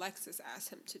something Alexis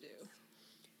asked him to do?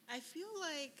 I feel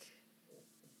like...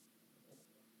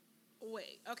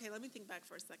 Wait, okay, let me think back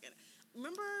for a second.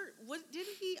 Remember,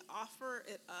 didn't he offer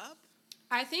it up?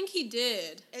 I think he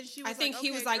did. And she was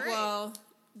he was like, great. well,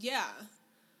 yeah.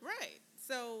 Right.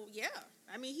 So, yeah.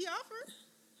 I mean, he offered.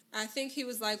 I think he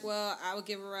was like, well, I would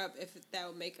give her up if that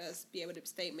would make us be able to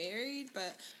stay married.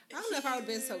 But I don't know if I would have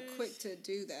been so quick to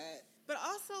do that. But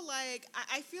also, like,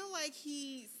 I feel like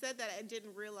he said that and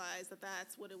didn't realize that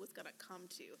that's what it was going to come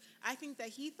to. I think that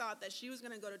he thought that she was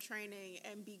going to go to training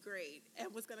and be great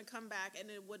and was going to come back and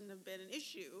it wouldn't have been an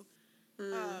issue.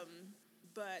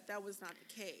 but that was not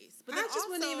the case. But I then just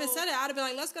wouldn't even said it. I'd have been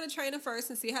like, let's go to training first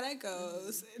and see how that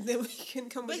goes. And then we can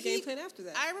come with a game plan after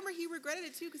that. I remember he regretted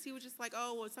it too because he was just like,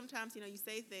 oh, well, sometimes, you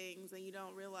say things and you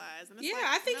don't realize. And it's yeah, like,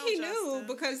 I think no, he Justin. knew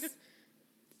because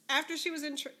after she was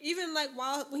in, even like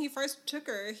when he first took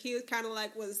her, he was kind of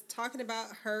like was talking about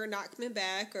her not coming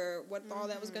back or what all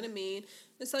that was going to mean.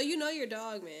 And so your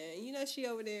dog, man. She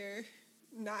over there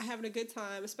not having a good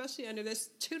time, especially under this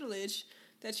tutelage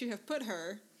that you have put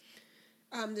her.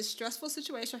 This stressful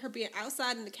situation, her being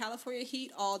outside in the California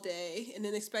heat all day and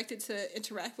then expected to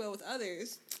interact well with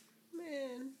others.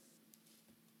 Man.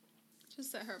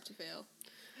 Just set her up to fail.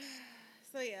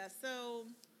 So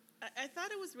I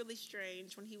thought it was really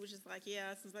strange when he was just like,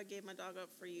 yeah, since I gave my dog up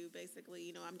for you,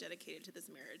 basically, I'm dedicated to this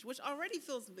marriage, which already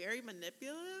feels very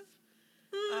manipulative.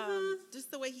 Mm-hmm.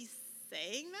 Just the way he's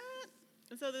saying that.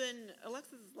 And so then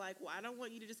Alexis is like, well, I don't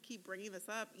want you to just keep bringing this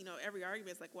up. Every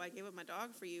argument is like, well, I gave up my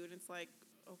dog for you. And it's like,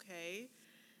 okay,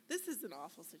 this is an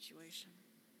awful situation.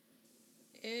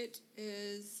 It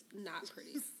is not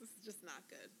pretty. This is just not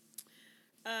good.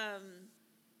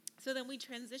 So then we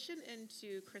transition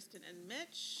into Kristen and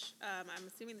Mitch. I'm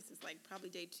assuming this is like probably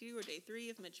day 2 or day 3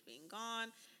 of Mitch being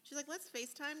gone. She's like, let's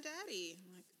FaceTime Daddy.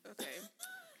 I'm like, okay.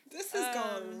 This has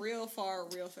gone real far,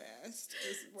 real fast,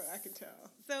 is what I can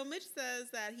tell. So Mitch says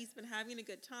that he's been having a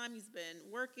good time. He's been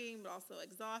working, but also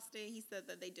exhausting. He said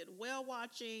that they did whale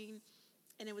watching,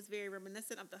 and it was very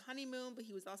reminiscent of the honeymoon, but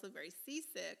he was also very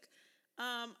seasick.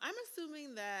 I'm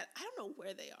assuming that, I don't know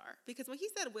where they are, because when he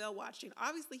said whale watching,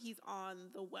 obviously he's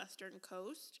on the western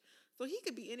coast, so he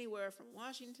could be anywhere from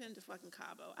Washington to fucking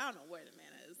Cabo. I don't know where the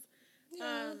man is.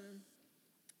 Yeah.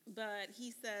 But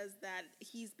he says that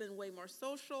he's been way more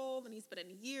social than he's been in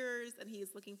years, and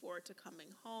he's looking forward to coming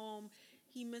home.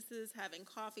 He misses having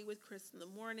coffee with Chris in the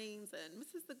mornings and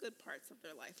misses the good parts of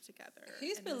their life together.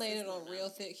 He's been laying it on real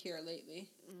thick here lately.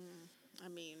 I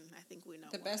mean, I think we know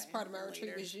the best part of my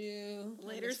retreat was you.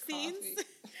 Later scenes.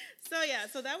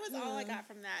 So that was all I got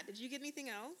from that. Did you get anything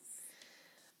else?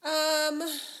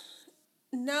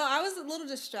 No, I was a little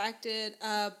distracted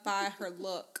by her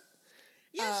look.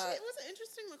 Yeah, it was an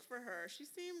interesting look for her. She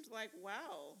seemed like,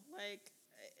 wow, like...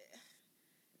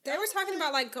 They were talking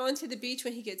about, like, going to the beach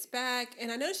when he gets back,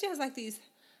 and I know she has, like, these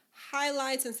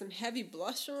highlights and some heavy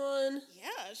blush on.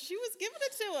 Yeah, she was giving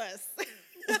it to us.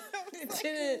 It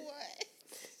didn't... What?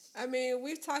 I mean,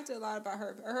 we've talked a lot about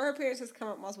her. Her appearance has come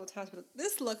up multiple times, but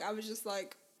this look, I was just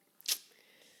like,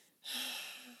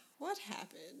 what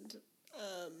happened?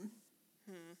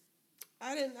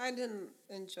 I didn't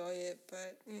enjoy it,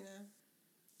 but,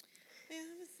 Yeah,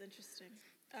 it was interesting.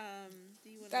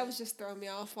 That was just throwing me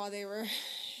off while they were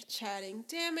chatting.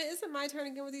 Damn it, isn't my turn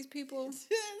again with these people?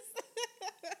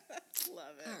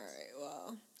 Love it. All right,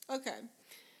 well, okay.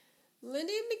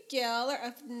 Lindy and Miguel are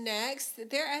up next.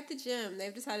 They're at the gym.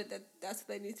 They've decided that that's what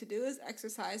they need to do is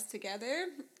exercise together.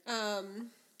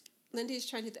 Lindy's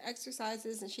trying to do the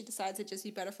exercises, and she decides it'd just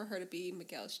be better for her to be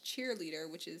Miguel's cheerleader,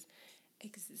 which is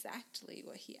exactly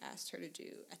what he asked her to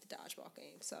do at the dodgeball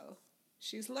game. So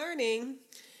she's learning.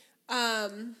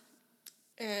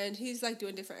 And he's like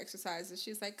doing different exercises.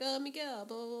 She's like, Miguel,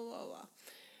 blah, blah, blah, blah.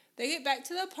 They get back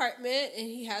to the apartment and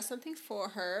he has something for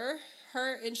her.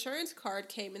 Her insurance card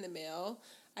came in the mail.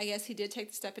 I guess he did take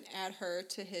the step and add her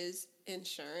to his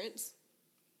insurance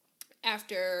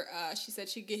after she said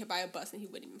she'd get hit by a bus and he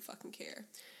wouldn't even fucking care.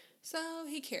 So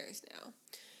he cares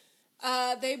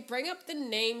now. They bring up the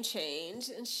name change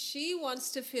and she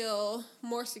wants to feel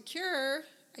more secure,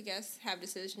 I guess, have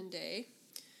decision day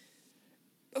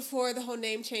before the whole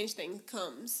name change thing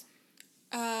comes.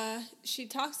 She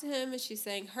talks to him and she's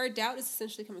saying her doubt is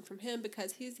essentially coming from him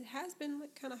because he has been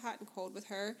like, kind of hot and cold with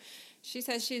her. She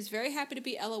says she's very happy to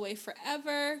be LOA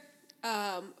forever,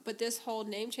 but this whole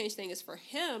name change thing is for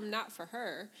him, not for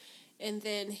her. And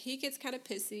then he gets kind of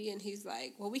pissy and he's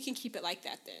like, well, we can keep it like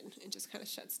that then, and just kind of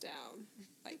shuts down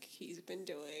like he's been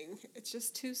doing. It's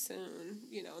just too soon,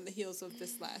 on the heels of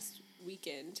this last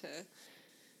weekend to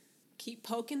keep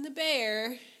poking the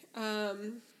bear.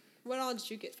 What all did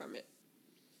you get from it?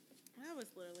 That was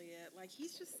literally it. Like,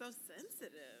 he's just so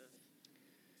sensitive.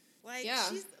 Like, yeah.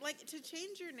 She's like, to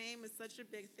change your name is such a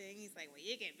big thing. He's like, well,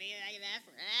 you can be like that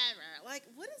forever. Like,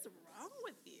 what is wrong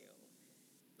with you?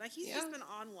 Like, he's just been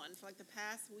on one for like the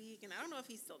past week, and I don't know if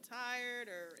he's still tired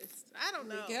or I don't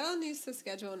know. Miguel needs to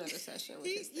schedule another session with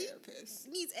his therapist.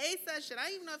 He needs a session. I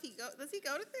don't even know if does he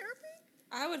go to therapy?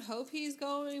 I would hope he's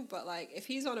going, but, like, if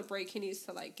he's on a break, he needs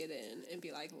to, like, get in and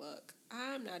be like, look,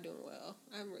 I'm not doing well.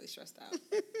 I'm really stressed out.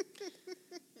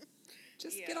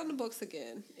 Just get on the books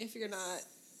again if you're not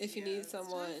if you need It's time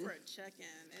someone. for a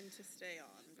check-in and to stay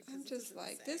on. Because I'm this just is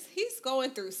like, insane. he's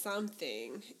going through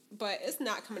something, but it's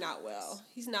not coming out well.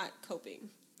 He's not coping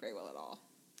very well at all.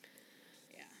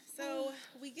 Yeah. So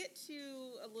we get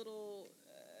to a little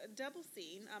double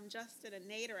scene. Justin and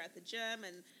Nate are at the gym,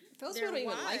 and Those their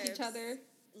people don't even like each wives- other.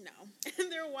 No,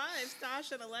 and their wives,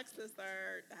 Stasha and Alexis,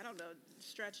 are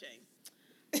stretching.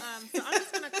 So I'm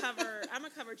gonna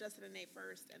cover Justin and Nate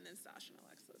first, and then Stasha and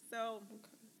Alexis. So.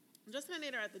 Justin and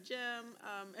Nate are at the gym.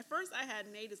 At first, I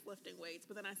had Nate is lifting weights,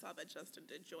 but then I saw that Justin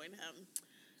did join him.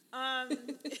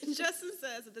 Justin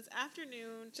says that this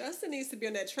afternoon... Justin needs to be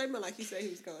on that treadmill like he said he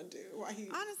was going to do while he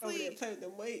Honestly, over there playing with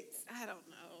them weights. I don't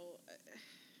know.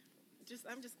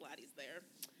 I'm just glad he's there.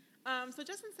 So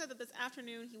Justin said that this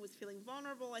afternoon he was feeling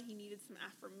vulnerable and he needed some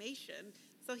affirmation.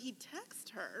 So he texted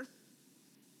her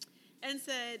and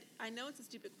said, I know it's a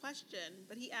stupid question,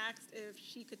 but he asked if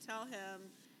she could tell him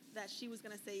that she was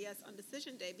going to say yes on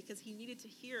decision day because he needed to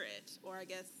hear it, or I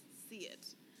guess see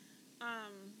it.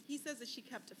 He says that she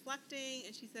kept deflecting,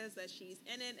 and she says that she's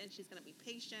in it and she's going to be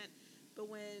patient. But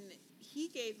when he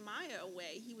gave Maya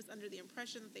away, he was under the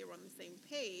impression that they were on the same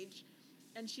page,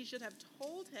 and she should have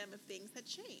told him if things had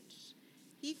changed.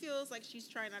 He feels like she's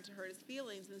trying not to hurt his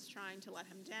feelings and is trying to let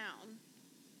him down.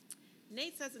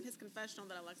 Nate says in his confessional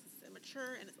that Alexis is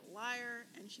immature and is a liar,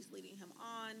 and she's leading him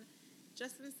on.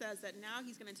 Justin says that now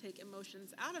he's going to take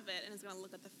emotions out of it and is going to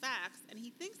look at the facts, and he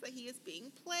thinks that he is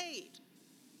being played.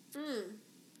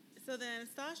 So then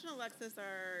Stasha and Alexis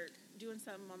are doing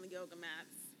something on the yoga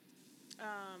mats.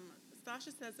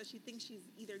 Stasha says that she thinks she's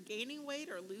either gaining weight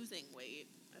or losing weight.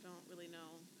 I don't really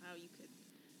know how you could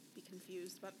be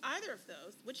confused about either of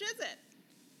those. Which is it?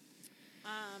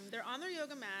 They're on their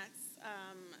yoga mats.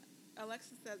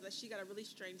 Alexis says that she got a really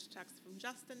strange text from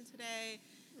Justin today.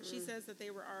 She says that they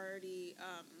were already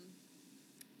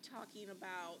talking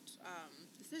about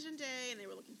decision day and they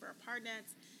were looking for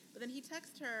apartments. But then he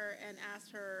texted her and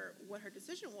asked her what her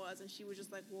decision was. And she was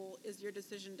just like, well, is your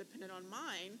decision dependent on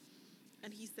mine?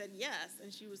 And he said yes.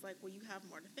 And she was like, well, you have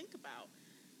more to think about.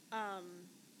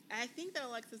 I think that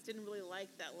Alexis didn't really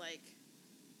like that, like,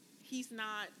 he's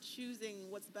not choosing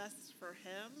what's best for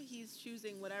him. He's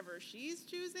choosing whatever she's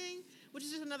choosing, which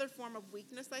is just another form of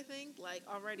weakness, I think. Like,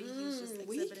 already he's just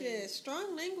exhibiting... Weakness,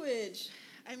 strong language.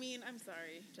 I mean, I'm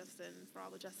sorry, Justin, for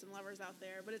all the Justin lovers out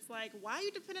there, but it's like, why are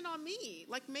you dependent on me?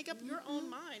 Like, make up your own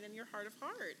mind and your heart of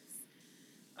hearts.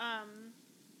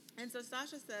 And so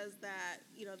Stasha says that,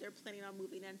 you know, they're planning on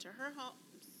moving into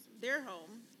their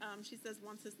home. She says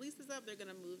once his lease is up, they're going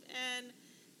to move in.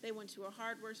 They went to a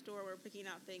hardware store, were picking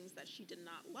out things that she did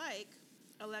not like.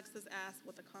 Alexis asked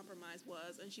what the compromise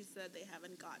was, and she said they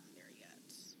haven't gotten there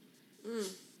yet.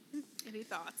 Any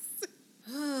thoughts?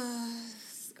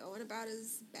 It's going about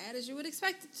as bad as you would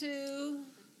expect it to.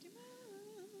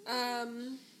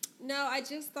 No, I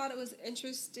just thought it was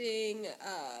interesting,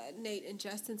 Nate and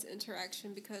Justin's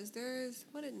interaction, because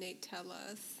what did Nate tell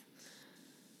us?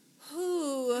 I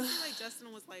feel like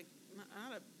Justin was like,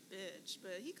 not a bitch,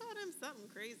 but he called him something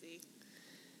crazy.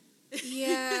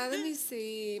 Yeah, let me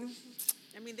see.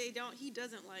 I mean, he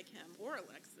doesn't like him or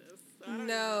Alexis. So I don't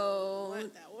know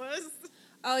what that was.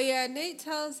 Oh, yeah, Nate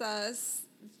tells us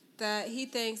that he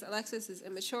thinks Alexis is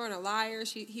immature and a liar.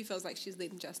 He feels like she's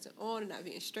leading Justin on and not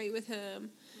being straight with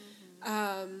him.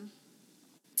 Yeah,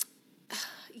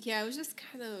 it was just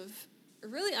kind of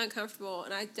really uncomfortable,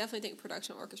 and I definitely think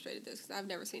production orchestrated this because I've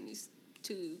never seen these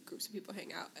two groups of people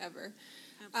hang out ever.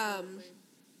 Absolutely.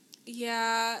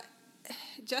 Yeah,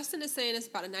 Justin is saying it's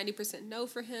about a 90% no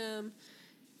for him,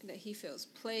 and that he feels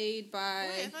played by...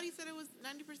 Wait, I thought he said it was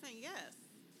 90% yes.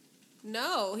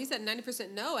 No, he said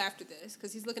 90% no after this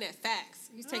because he's looking at facts.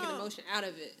 He's taking emotion out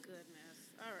of it. Goodness.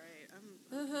 All right.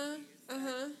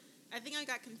 I'm I think I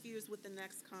got confused with the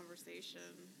next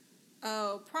conversation.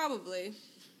 Oh, probably.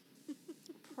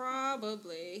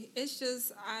 Probably. It's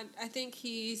just, I think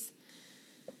he's...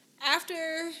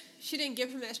 After she didn't give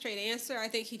him that straight answer, I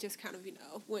think he just kind of,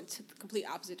 went to the complete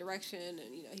opposite direction.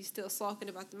 And, he's still sulking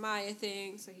about the Maya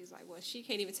thing. So he's like, well, she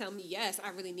can't even tell me yes. I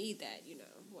really need that,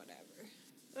 whatever.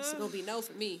 It's going to be no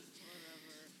for me.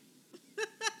 Whatever.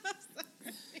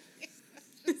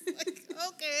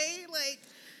 Okay,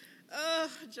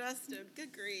 Justin,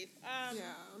 good grief. Yeah.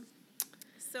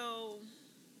 So,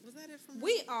 was that it from her?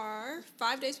 We are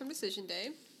 5 days from decision day.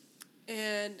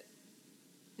 And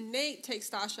Nate takes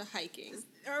Stasha hiking.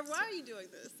 Or why are you doing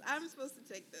this? I'm supposed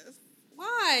to take this.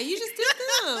 Why? You just did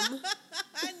them.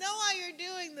 I know why you're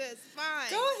doing this. Fine.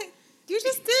 Go ahead. You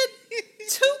just did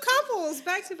 2 couples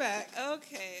back to back.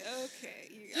 Okay.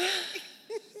 You got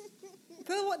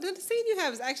it. The scene you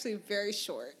have is actually very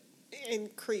short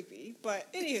and creepy, but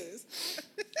anywho's.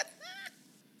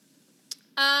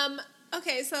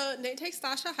 Okay, so Nate takes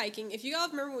Stasha hiking. If you all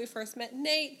remember when we first met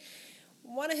Nate,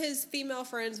 one of his female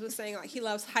friends was saying like he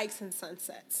loves hikes and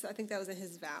sunsets. I think that was in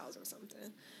his vows or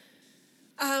something.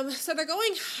 So they're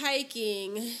going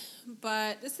hiking,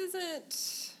 but this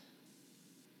isn't.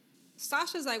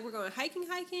 Stasha's like, we're going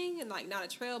hiking, and like not a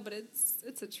trail, but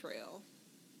it's a trail,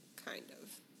 kind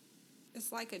of.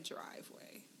 It's like a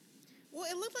driveway. Well,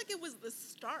 it looked like it was the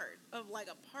start of like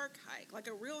a park hike, like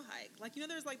a real hike. Like, you know,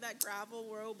 there's like that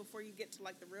gravel road before you get to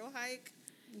like the real hike.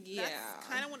 Yeah. That's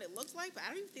kind of what it looked like, but I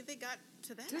don't even think they got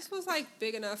to that. This was like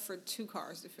big enough for 2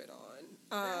 cars to fit on.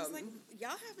 I was like,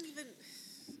 y'all haven't even.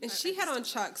 And she had on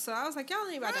Chucks, so I was like, y'all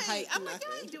ain't about to hike I'm nothing. like,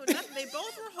 y'all ain't doing nothing. They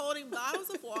both were holding bottles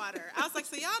of water. I was like,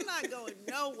 so y'all not going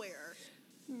nowhere.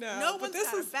 No one's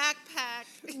got a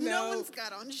backpack. No one's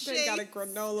got on shades. They got a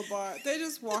granola bar. They're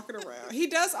just walking around. He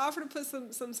does offer to put some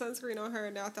sunscreen on her,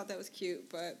 and I thought that was cute,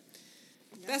 but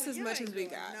that's as much as we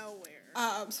got.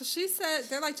 Nowhere. So she said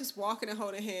they're like just walking and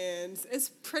holding hands. It's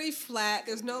pretty flat.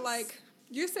 There's no like,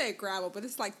 you say gravel, but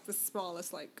it's like the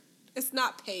smallest, like, it's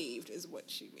not paved is what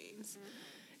she means. Mm-hmm.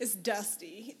 It's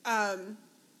dusty.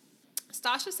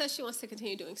 Stasha says she wants to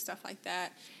continue doing stuff like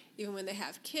that even when they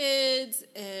have kids,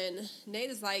 and Nate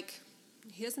is like,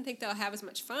 he doesn't think they'll have as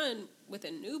much fun with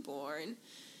a newborn.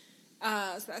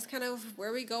 So that's kind of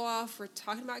where we go off. We're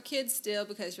talking about kids still,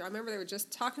 because y'all remember they were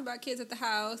just talking about kids at the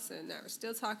house, and now we're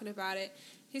still talking about it.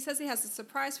 He says he has a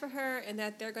surprise for her, and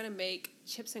that they're going to make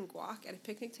chips and guac at a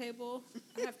picnic table.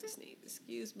 I have to sneeze.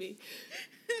 Excuse me.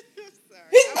 Sorry.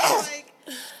 I was like,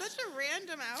 such a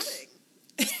random outing.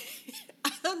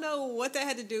 I don't know what that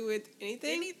had to do with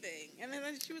anything. And then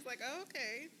she was like, oh,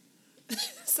 okay.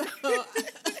 So,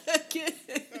 again,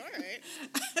 all right.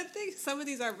 I think some of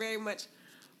these are very much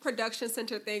production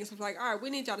center things of like, all right, we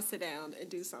need y'all to sit down and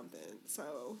do something.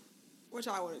 So, what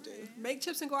y'all want to do? Make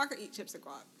chips and guac or eat chips and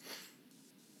guac?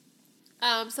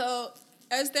 So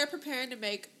as they're preparing to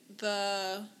make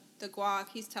the guac,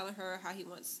 he's telling her how he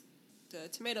wants the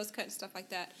tomatoes cut and stuff like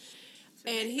that.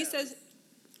 Tomatoes. And he says,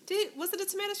 was it the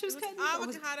tomatoes she was cutting?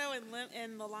 Avocado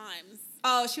and the limes.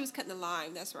 Oh, she was cutting the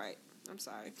lime. That's right. I'm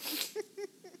sorry.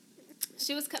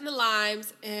 She was cutting the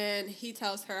limes, and he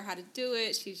tells her how to do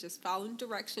it. She's just following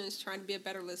directions, trying to be a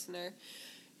better listener.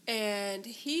 And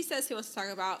he says he wants to talk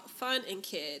about fun and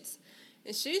kids.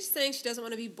 And she's saying she doesn't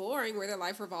want to be boring where their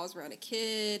life revolves around a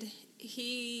kid.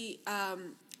 He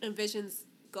envisions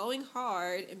going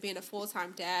hard and being a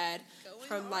full-time dad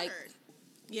from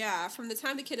the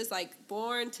time the kid is like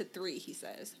born to 3, he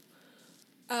says.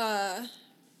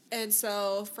 And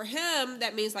so for him,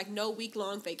 that means like no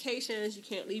week-long vacations. You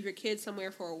can't leave your kid somewhere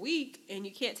for a week, and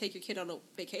you can't take your kid on a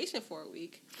vacation for a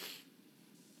week.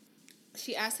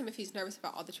 She asked him if he's nervous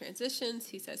about all the transitions.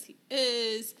 He says he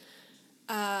is.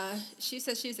 She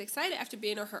says she's excited after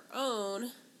being on her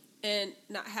own and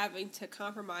not having to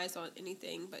compromise on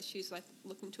anything, but she's like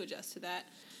looking to adjust to that.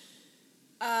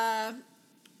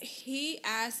 He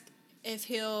asked if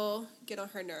he'll get on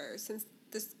her nerves, since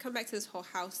this come back to this whole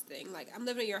house thing. Like, I'm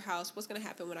living in your house. What's going to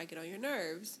happen when I get on your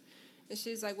nerves? And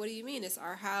she's like, what do you mean? It's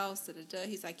our house. Da, da, da.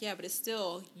 He's like, yeah, but it's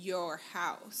still your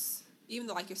house. Even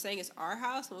though, like, you're saying it's our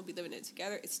house and we'll be living in it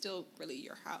together, it's still really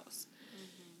your house.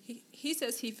 He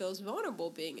says he feels vulnerable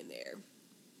being in there.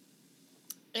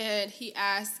 And he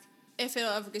asked if it'll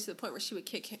ever get to the point where she would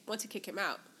want to kick him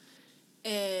out.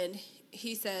 And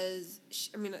he says,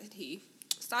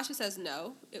 Stasha says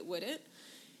no, it wouldn't.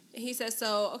 And he says,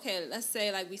 so, okay, let's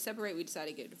say, like, we separate, we decide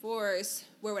to get a divorce.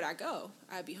 Where would I go?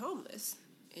 I'd be homeless.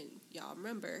 And y'all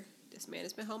remember, this man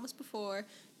has been homeless before.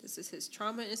 This is his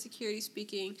trauma and insecurity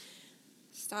speaking.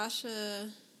 Stasha,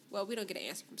 well, we don't get an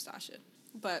answer from Stasha.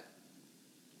 But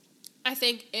I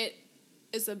think it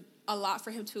is a lot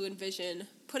for him to envision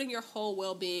putting your whole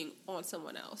well-being on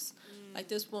someone else. Like,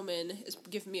 this woman is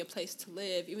giving me a place to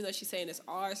live, even though she's saying it's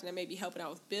ours and I may be helping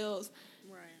out with bills.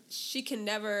 Right. She can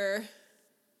never,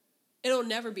 it'll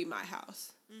never be my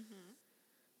house. Mm-hmm.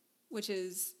 Which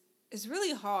is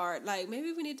really hard. Like,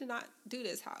 maybe we need to not do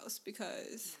this house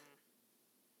because,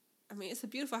 I mean, it's a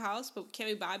beautiful house, but can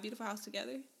we buy a beautiful house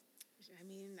together? I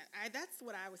mean, that's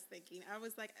what I was thinking. I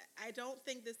was like, I don't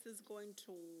think this is going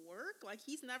to work. Like,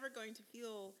 he's never going to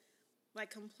feel,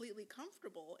 like, completely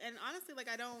comfortable. And honestly, like,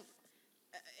 I don't,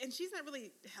 and she's not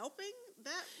really helping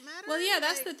that matter. Well, yeah,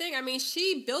 that's the thing. I mean,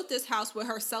 she built this house with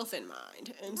herself in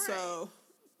mind. And so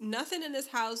nothing in this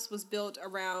house was built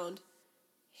around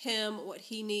him, what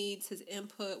he needs, his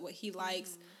input, what he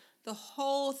likes. The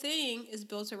whole thing is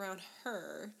built around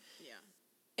her.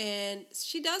 And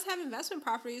she does have investment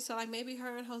properties, so, like, maybe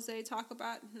her and Jose talk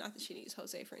about, not that she needs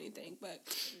Jose for anything, but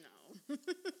no.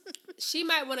 she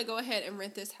might want to go ahead and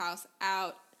rent this house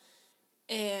out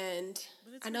And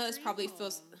But it's I her know this dream probably home.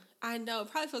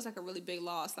 it probably feels like a really big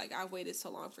loss. Like, I waited so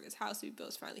long for this house to be built,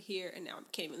 it's finally here, and now I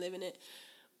can't even live in it.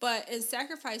 But in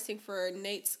sacrificing for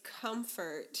Nate's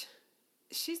comfort,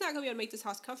 she's not going to be able to make this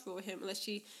house comfortable with him unless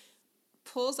she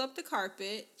pulls up the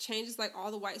carpet, changes, like, all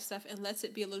the white stuff, and lets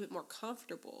it be a little bit more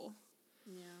comfortable.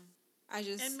 Yeah. I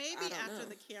And maybe don't after know.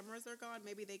 the cameras are gone,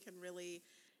 maybe they can really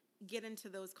get into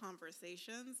those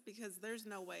conversations, because there's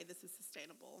no way this is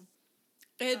sustainable.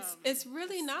 It's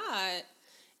really not.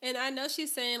 And I know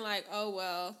she's saying, like, oh,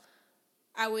 well,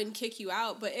 I wouldn't kick you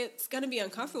out, but it's going to be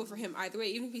uncomfortable for him either way,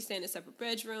 even if he's staying in a separate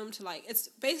bedroom. To, like, it's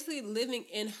basically living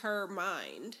in her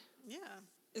mind. Yeah.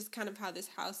 Is kind of how this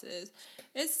house is.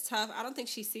 It's tough. I don't think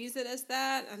she sees it as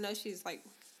that. I know she's, like,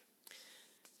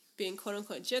 being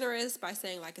quote-unquote generous by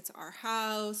saying, like, it's our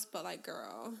house, but, like,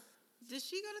 girl. Did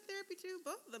she go to therapy too?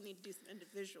 Both of them need to do some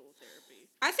individual therapy.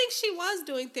 I think she was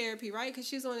doing therapy, right? Because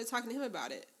she was the one that's talking to him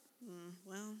about it.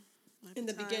 Well, In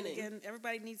the beginning. Again,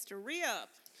 everybody needs to re-up.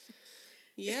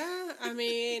 Yeah, I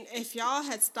mean, if y'all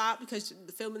had stopped because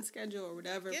the filming schedule or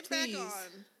whatever, Get please, back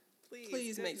on.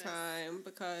 please make goodness. time,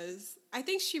 because I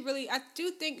do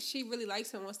think she really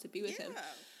likes him and wants to be with him. Yeah.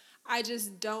 I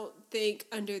just don't think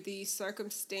under the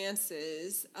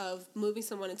circumstances of moving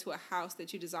someone into a house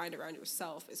that you designed around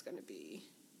yourself is going to be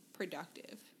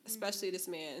productive. Especially this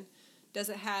man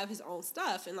doesn't have his own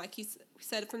stuff. And like he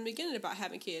said from the beginning about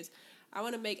having kids, I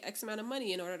want to make X amount of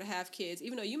money in order to have kids.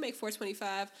 Even though you make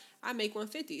 $425, I make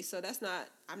 $150. So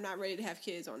I'm not ready to have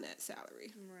kids on that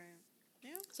salary. Right.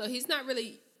 Yeah. So he's not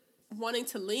really wanting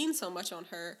to lean so much on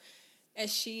her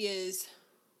as she is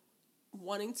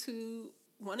wanting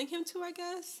him to, I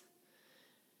guess.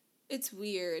 It's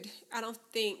weird. I don't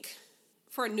think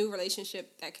for a new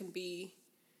relationship that can be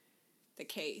the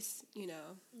case, you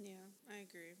know. Yeah, I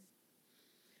agree.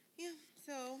 Yeah,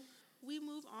 so we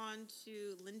move on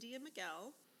to Lindy and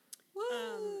Miguel.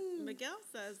 Woo! Miguel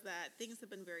says that things have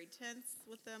been very tense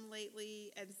with them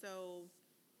lately, and so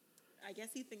I guess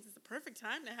he thinks it's the perfect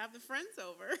time to have the friends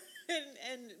over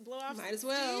and blow off Might some as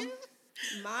well. steam.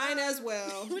 Mine as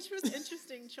well. Which was an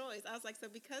interesting choice. I was like, so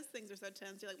because things are so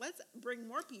tense, you're like, let's bring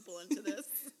more people into this.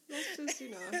 Let's just,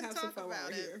 and have some talk fun while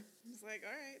about we're it. here. It's like,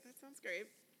 all right, that sounds great.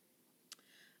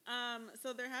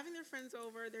 So they're having their friends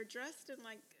over. They're dressed in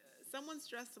someone's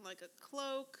dressed in like a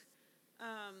cloak.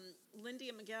 Lindy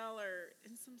and Miguel are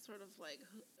in some sort of like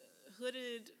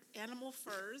hooded animal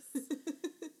furs.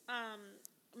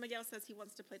 Miguel says he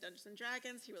wants to play Dungeons and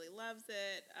Dragons. He really loves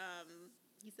it.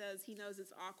 He says he knows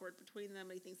it's awkward between them,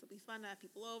 but he thinks it'll be fun to have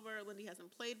people over. Lindy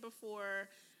hasn't played before.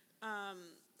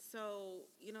 So,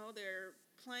 they're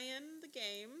playing the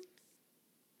game.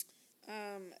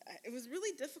 It was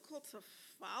really difficult to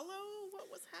follow what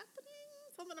was happening.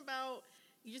 Something about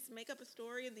you just make up a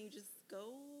story and then you just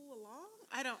go along.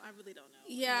 I really don't know.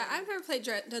 Yeah, I've never played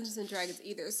Dungeons and Dragons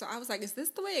either, so I was like, is this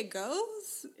the way it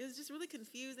goes? It was just really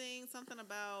confusing. Something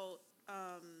about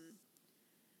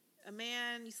a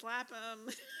man, you slap him. I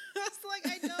was like,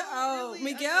 I don't really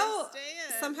Miguel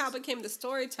understand. somehow became the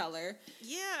storyteller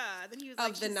Yeah, then he was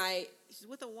of the night. She's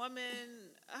with a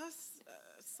woman.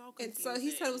 So And confusing. so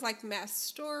he said it was like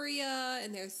Mastoria,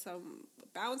 and there's some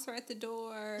bouncer at the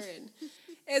door, and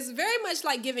it's very much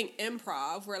like giving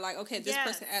improv, where like, okay, this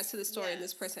person adds to the story, and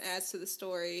this person adds to the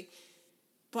story.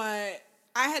 But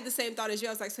I had the same thought as you.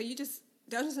 I was like, so you just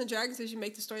Dungeons and Dragons as you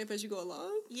make the story up as you go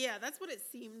along? Yeah, that's what it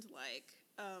seemed like.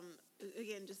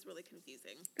 Again, just really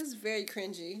confusing. It was very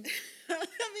cringy. I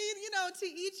mean, to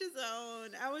each his own.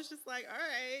 I was just like, all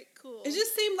right, cool. It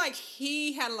just seemed like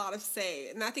he had a lot of say,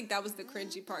 and I think that was the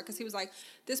cringy part, because he was like,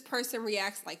 this person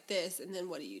reacts like this, and then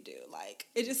what do you do? Like,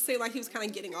 it just seemed like he was kind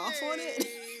of getting off on it.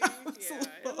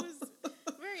 It was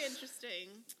very interesting.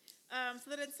 So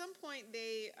that at some point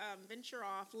they venture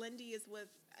off. Lindy is with,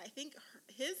 I think,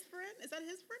 his friend. Is that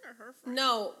his friend or her friend?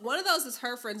 No, one of those is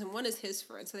her friends and one is his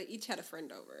friend. So they each had a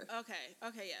friend over.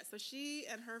 Okay, yeah. So she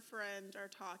and her friend are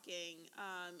talking.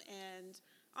 And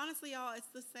honestly, y'all, it's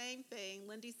the same thing.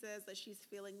 Lindy says that she's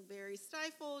feeling very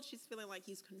stifled. She's feeling like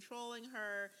he's controlling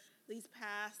her. These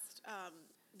past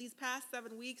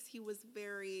 7 weeks, he was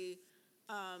very...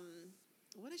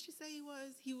 what did she say he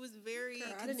was? He was very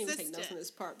consistent. I didn't even take notes on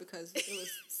this part because it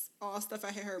was all stuff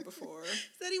I had heard before.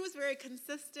 Said he was very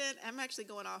consistent. I'm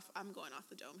going off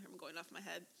the dome here. I'm going off my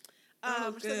head.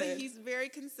 Good. So that he's very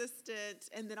consistent,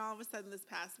 and then all of a sudden this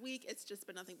past week, it's just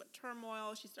been nothing but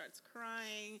turmoil. She starts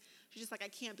crying. She's just like, I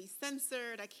can't be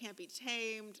censored. I can't be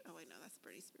tamed. Oh, wait, no, that's a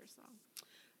Britney Spears song.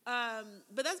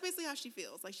 But that's basically how she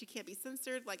feels. Like, she can't be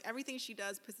censored. Like, everything she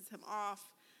does pisses him off.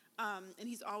 And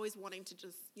he's always wanting to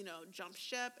just, jump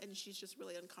ship, and she's just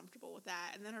really uncomfortable with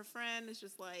that. And then her friend is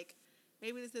just like,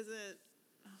 maybe this isn't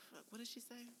Oh, fuck. What did she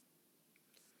say?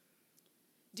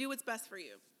 Do what's best for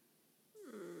you.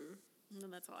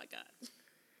 And that's all I got.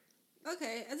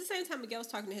 Okay. At the same time, Miguel was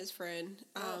talking to his friend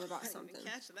about I something. didn't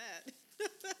even catch that.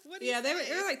 What Yeah, there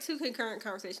were like two concurrent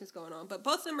conversations going on, but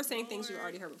both of them are saying things you've Lord.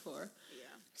 already heard before. Yeah,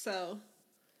 So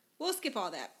we'll skip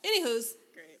all that. Anywho's,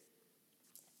 great.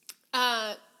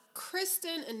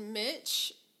 Kristen and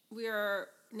Mitch, we are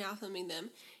now filming them.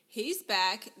 He's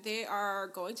back. They are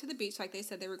going to the beach like they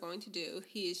said they were going to do.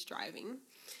 He is driving.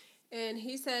 And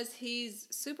he says he's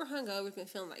super hungover, been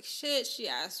feeling like shit. She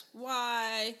asks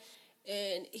why.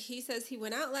 And he says he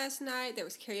went out last night. There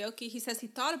was karaoke. He says he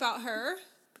thought about her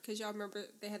because y'all remember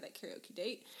they had that karaoke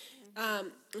date.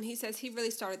 And he says he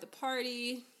really started the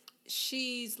party.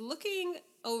 She's looking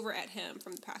over at him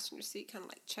from the passenger seat, kind of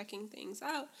like checking things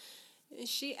out. And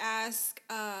she asks,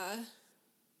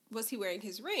 was he wearing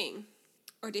his ring?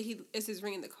 Or is his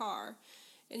ring in the car?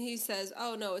 And he says,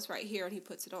 oh, no, it's right here, and he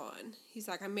puts it on. He's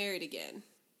like, I'm married again.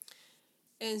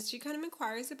 And she kind of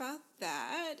inquires about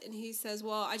that, and he says,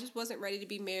 well, I just wasn't ready to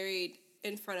be married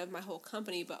in front of my whole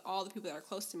company, but all the people that are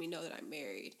close to me know that I'm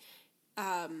married.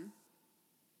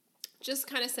 Just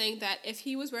kind of saying that if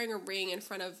he was wearing a ring in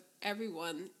front of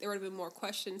everyone, there would have been more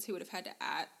questions he would have had to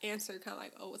answer, kind of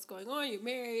like, oh, what's going on? You're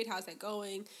married? How's that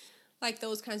going? Like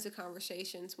those kinds of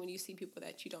conversations when you see people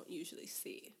that you don't usually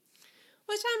see.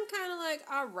 Which I'm kind of like,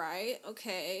 all right,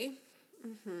 okay.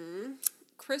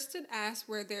 Kristen asked,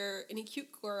 were there any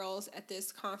cute girls at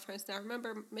this conference? Now,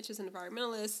 remember, Mitch is an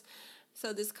environmentalist,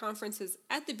 so this conference is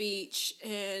at the beach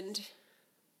and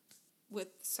with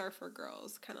surfer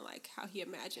girls, kind of like how he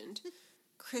imagined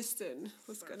Kristen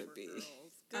was going to be.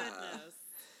 Goodness.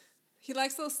 He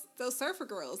likes those surfer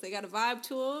girls. They got a vibe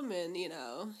to him, and,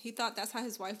 he thought that's how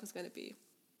his wife was going to be.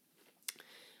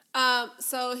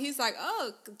 So he's like,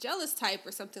 oh, jealous type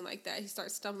or something like that. He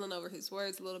starts stumbling over his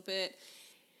words a little bit.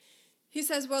 He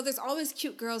says, well, there's always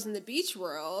cute girls in the beach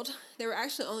world. There were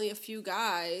actually only a few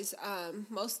guys.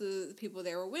 Most of the people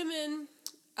there were women.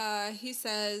 He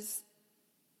says,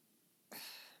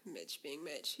 Mitch being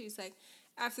Mitch, he's like,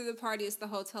 after the party, it's the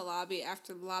hotel lobby.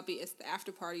 After the lobby, it's the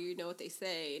after party. You know what they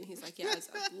say. And he's like, yeah, it's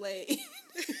up late.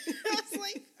 I was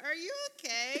like, are you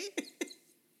okay?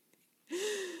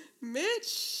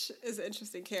 Mitch is an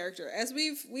interesting character, as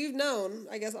we've known,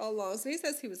 I guess, all along. So he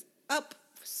says he was up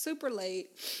super late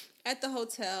at the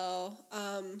hotel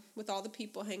with all the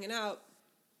people hanging out.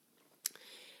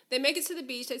 They make it to the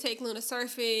beach. They take Luna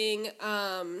surfing.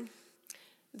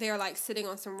 They're like sitting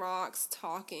on some rocks,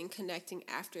 talking, connecting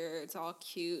after. It's all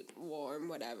cute, warm,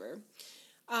 whatever.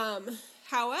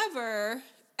 However,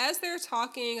 as they're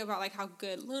talking about like how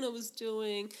good Luna was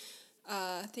doing,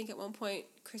 I think at one point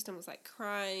Kristen was like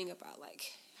crying about like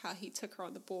how he took her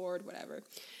on the board, whatever.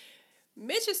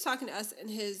 Mitch is talking to us in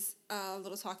his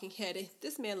little talking head.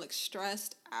 This man looks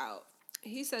stressed out.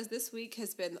 He says this week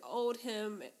has been the old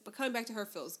him, but coming back to her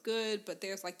feels good, but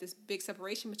there's like this big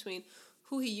separation between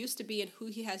who he used to be and who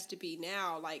he has to be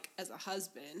now, like as a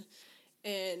husband.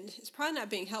 And it's probably not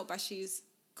being helped by she's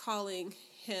calling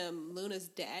him Luna's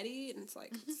daddy, and it's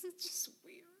like, it's just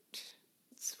weird.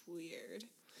 It's weird.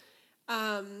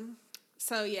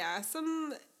 So yeah,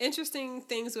 some interesting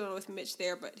things going on with Mitch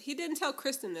there, but he didn't tell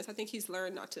Kristen this. I think he's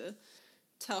learned not to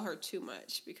tell her too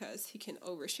much because he can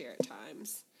overshare at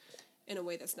times in a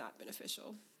way that's not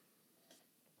beneficial.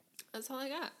 That's all I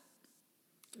got.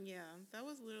 Yeah, that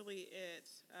was literally it.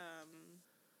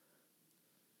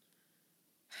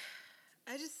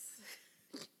 I just...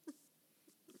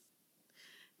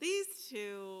 These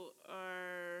two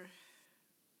are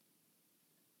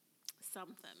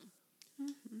something.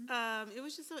 It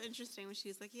was just so interesting when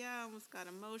she's like, yeah, I almost got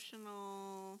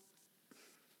emotional.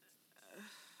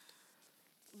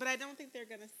 But I don't think they're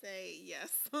going to say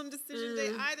yes on decision day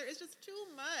either. It's just too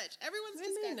much. Everyone's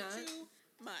just got too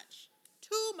much.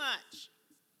 Too much.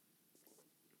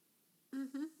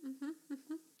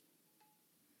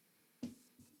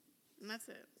 And that's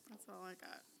it. That's all I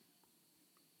got.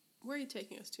 Where are you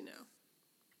taking us to now?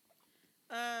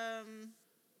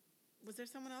 Was there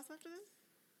someone else after this?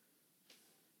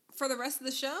 For the rest of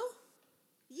the show?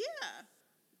 Yeah.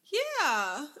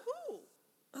 Yeah. Who?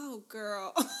 Oh,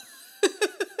 girl.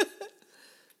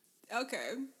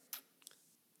 Okay.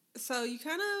 So you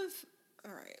kind of...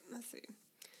 All right, let's see.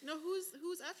 No, who's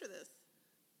after this?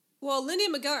 Well, Lindy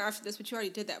and Miguel are after this, but you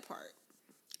already did that part.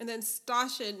 And then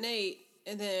Stasha and Nate,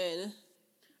 and then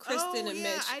Kristen and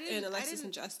Mitch, and Alexis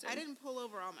and Justin. I didn't pull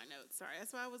over all my notes. Sorry.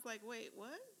 That's why I was like, wait,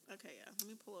 what? Okay, yeah. Let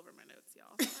me pull over my notes,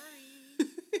 y'all. Sorry.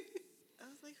 I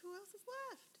was like, who else is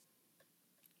left?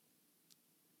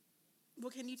 Well,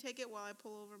 can you take it while I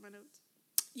pull over my notes?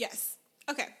 Yes.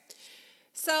 Okay.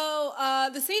 So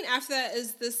the scene after that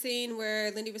is the scene where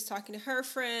Lindy was talking to her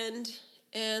friend,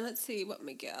 and let's see what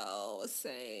Miguel was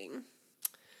saying.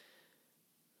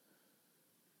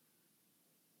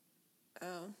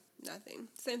 Oh, nothing.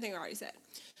 Same thing I already said.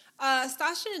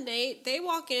 Stasha and Nate, they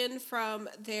walk in from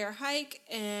their hike,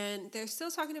 and they're still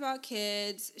talking about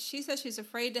kids. She says she's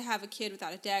afraid to have a kid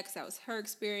without a dad because that was her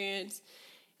experience.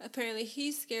 Apparently,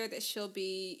 he's scared that she'll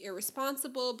be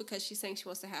irresponsible because she's saying she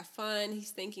wants to have fun.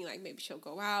 He's thinking, like, maybe she'll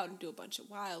go out and do a bunch of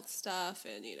wild stuff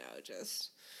and,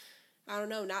 just, I don't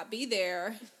know, not be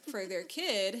there for their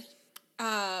kid.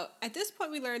 At this point,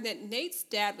 we learned that Nate's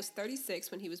dad was 36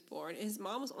 when he was born, and his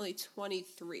mom was only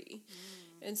 23.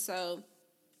 And so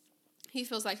he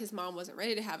feels like his mom wasn't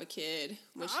ready to have a kid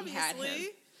when she had him. This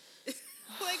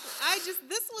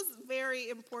was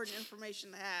very important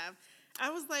information to have. I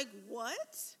was like,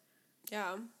 what?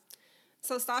 Yeah.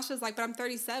 So Stasha's like, but I'm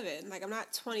 37. Like, I'm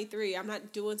not 23. I'm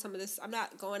not doing some of this. I'm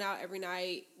not going out every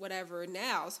night, whatever,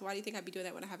 now. So why do you think I'd be doing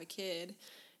that when I have a kid?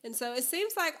 And so it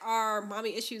seems like our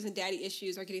mommy issues and daddy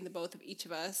issues are getting the both of each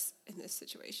of us in this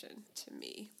situation, to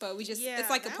me. But it's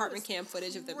like apartment cam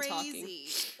footage of them talking.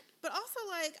 But also,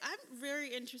 I'm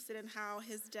very interested in how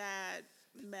his dad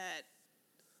met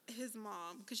his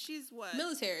mom, because she's what?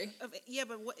 Military. But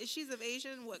she's of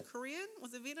Asian, Korean?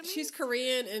 Was it Vietnamese? She's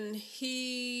Korean, and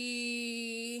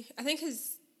I think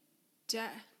his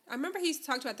dad, I remember he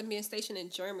talked about them being stationed in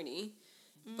Germany,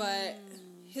 but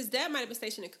his dad might have been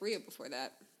stationed in Korea before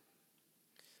that.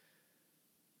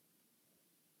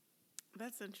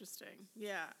 That's interesting.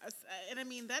 Yeah. And I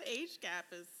mean, that age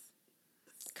gap is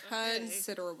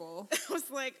considerable. Okay. I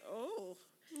was like, oh.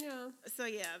 Yeah. So,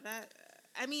 yeah,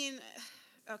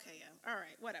 okay, yeah. All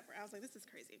right, whatever. I was like, this is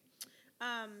crazy.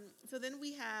 So then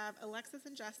we have Alexis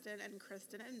and Justin and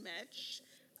Kristen and Mitch.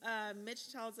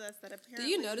 Mitch tells us that apparently...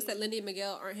 Do you notice that Lindy and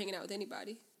Miguel aren't hanging out with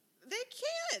anybody? They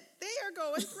can't. They are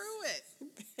going through it.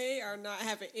 They are not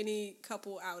having any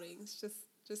couple outings.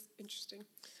 Just interesting.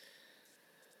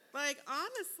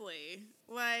 Honestly,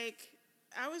 I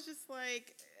was just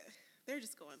like, they're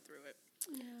just going through it.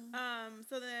 Yeah.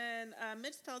 So then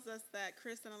Mitch tells us that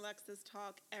Chris and Alexis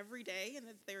talk every day and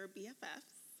that they're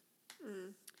BFFs.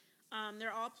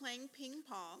 They're all playing ping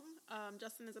pong.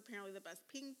 Justin is apparently the best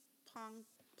ping pong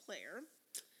player,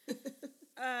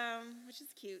 which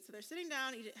is cute. So they're sitting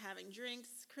down, having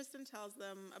drinks. Kristen tells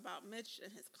them about Mitch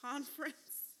and his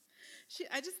conference.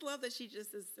 I just love that she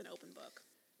just is an open book.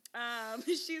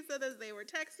 She said that they were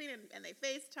texting and they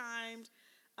FaceTimed.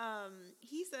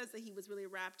 He says that he was really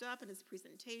wrapped up in his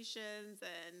presentations,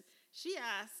 and she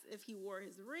asks if he wore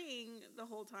his ring the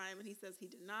whole time, and he says he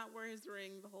did not wear his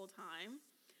ring the whole time.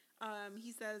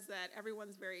 He says that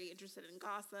everyone's very interested in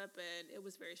gossip, and it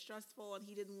was very stressful, and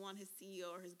he didn't want his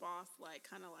CEO or his boss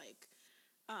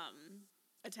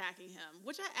attacking him,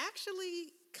 which I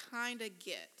actually kind of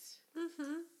get.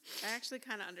 Mm-hmm. I actually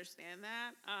kind of understand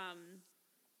that.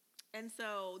 And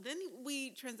so then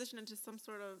we transition into some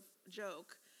sort of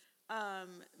joke.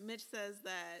 Mitch says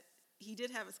that he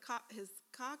did have his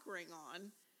cock ring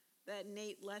on that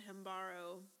Nate let him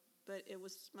borrow, but it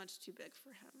was much too big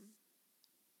for him.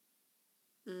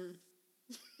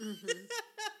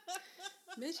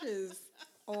 Mitch is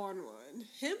on one.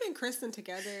 Him and Kristen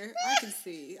together, I can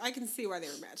see why they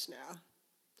were matched now.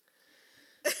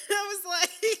 I was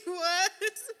like, what?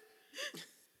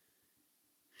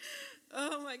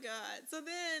 Oh my God. So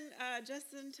then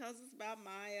Justin tells us about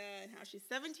Maya and how she's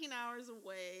 17 hours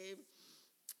away.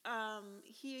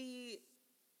 He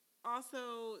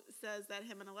also says that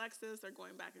him and Alexis are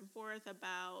going back and forth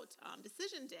about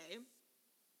decision day.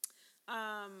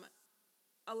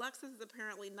 Alexis is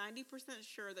apparently 90%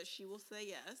 sure that she will say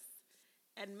yes.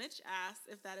 And Mitch asks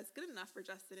if that is good enough for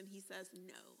Justin, and he says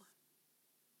no.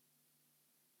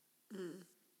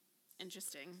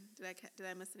 Interesting. Did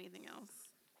I miss anything else?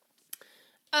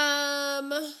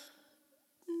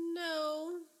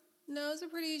 No, it's a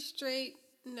pretty straight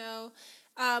no.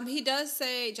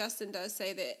 Justin does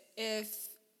say that if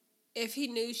he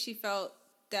knew she felt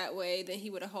that way, then he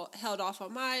would have held off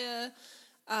on Maya,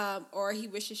 or he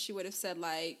wishes she would have said,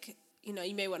 like, you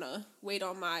may want to wait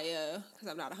on Maya because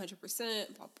I'm not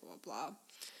 100%, blah, blah, blah,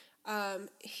 blah.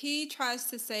 He tries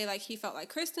to say, like, he felt like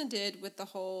Kristen did with the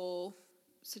whole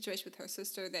situation with her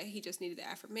sister, that he just needed the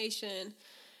affirmation.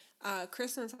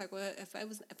 Kristen's like, well, if I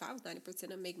was 90%,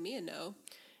 it'd make me a no.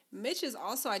 Mitch is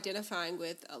also identifying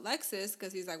with Alexis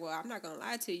because he's like, well, I'm not going to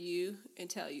lie to you and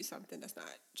tell you something that's not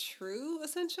true,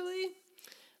 essentially.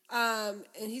 And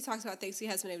he talks about things he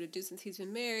hasn't been able to do since he's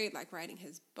been married, like riding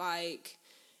his bike.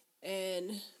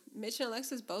 And Mitch and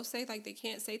Alexis both say, like, they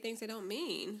can't say things they don't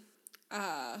mean.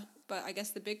 But I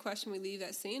guess the big question we leave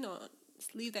that scene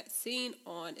leave that scene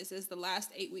on. Is the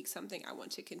last 8 weeks something I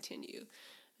want to continue?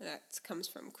 And that comes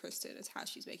from Kristen. It's how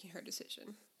she's making her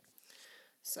decision.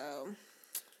 So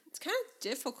it's kind of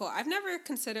difficult. I've never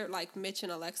considered like Mitch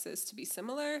and Alexis to be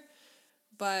similar,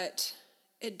 but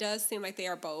it does seem like they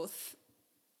are both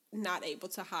not able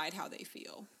to hide how they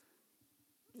feel.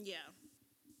 Yeah.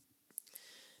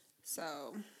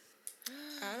 So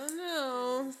I don't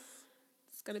know.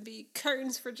 It's going to be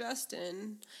curtains for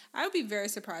Justin. I would be very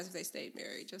surprised if they stayed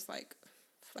married, just like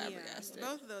flabbergasted. Yeah,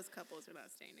 both of those couples are not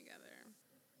staying together.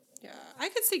 Yeah, I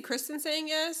could see Kristen saying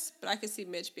yes, but I could see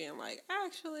Mitch being like,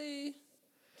 actually,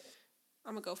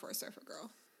 I'm going to go for a surfer girl.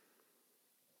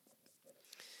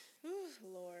 Ooh,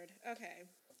 Lord. Okay.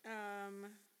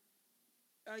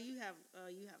 Oh, you have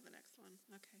the next one.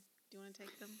 Okay. Do you want to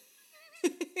take them?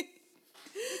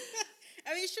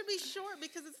 I mean, it should be short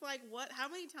because it's like, how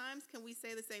many times can we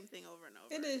say the same thing over and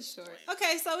over? It is short.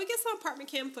 Okay, so we get some apartment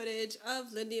cam footage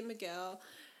of Lindy and Miguel.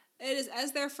 It is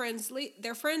as their friends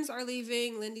are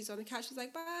leaving. Lindy's on the couch. She's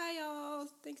like, bye, y'all.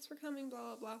 Thanks for coming,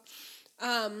 blah, blah,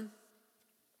 blah.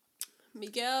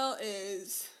 Miguel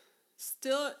is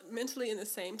still mentally in the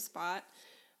same spot.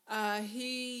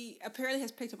 He apparently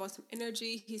has picked up on some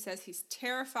energy. He says he's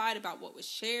terrified about what was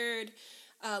shared.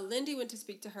 Lindy went to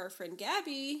speak to her friend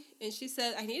Gabby, and she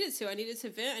said, I needed to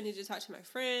vent. I needed to talk to my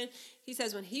friend. He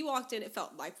says when he walked in, it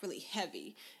felt like really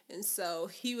heavy. And so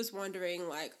he was wondering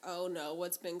like, oh no,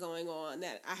 what's been going on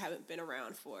that I haven't been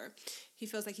around for? He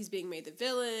feels like he's being made the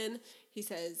villain. He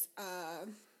says,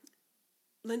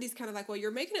 Lindy's kind of like, well, you're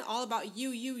making it all about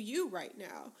you right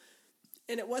now.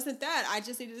 And it wasn't that. I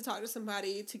just needed to talk to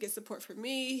somebody to get support from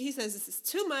me. He says this is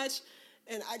too much.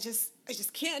 And I just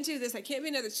can't do this. I can't be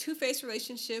another two-faced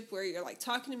relationship where you're like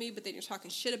talking to me, but then you're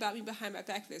talking shit about me behind my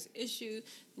back. If there's an issue,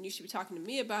 then you should be talking to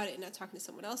me about it and not talking to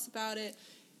someone else about it.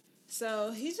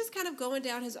 So he's just kind of going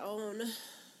down his own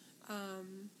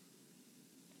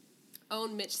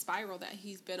Mitch spiral that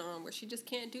he's been on, where she just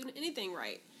can't do anything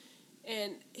right.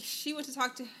 And she went to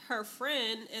talk to her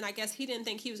friend, and I guess he didn't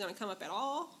think he was going to come up at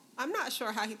all. I'm not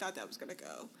sure how he thought that was going to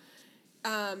go.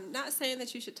 Not saying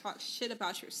that you should talk shit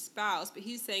about your spouse, but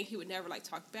he's saying he would never like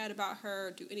talk bad about her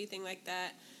or do anything like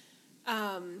that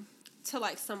to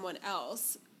like someone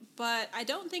else. But I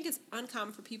don't think it's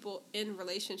uncommon for people in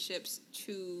relationships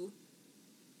to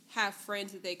have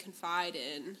friends that they confide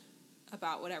in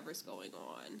about whatever's going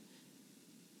on.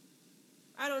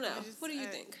 I don't know. What do you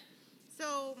think?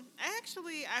 So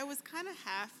I was kind of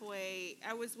halfway.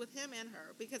 I was with him and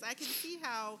her because I can see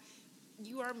how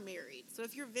you are married. So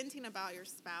if you're venting about your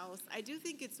spouse, I do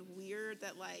think it's weird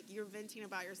that like you're venting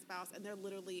about your spouse and they're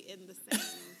literally in the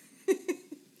same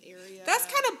area. That's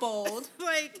kind of bold.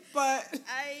 That's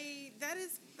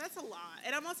a lot.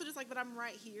 And I'm also just like, but I'm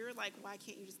right here. Like, why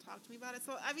can't you just talk to me about it?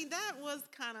 So, I mean, that was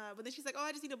kind of, but then she's like, oh,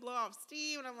 I just need to blow off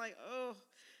steam. And I'm like, oh,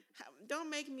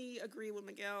 don't make me agree with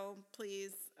Miguel,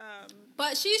 please.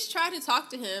 But she's tried to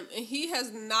talk to him and he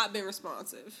has not been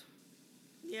responsive.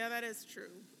 Yeah, that is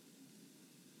true.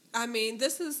 I mean,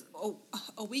 this is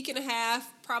a week and a half,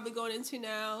 probably going into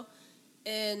now,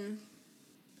 and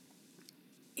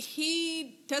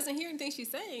he doesn't hear anything she's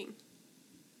saying.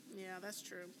 Yeah, that's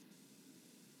true.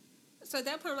 So at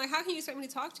that point, I'm like, how can you expect me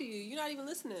to talk to you? You're not even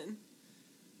listening.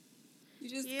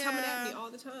 You're just coming at me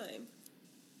all the time.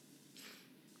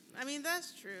 I mean,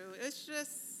 that's true. It's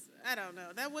just, I don't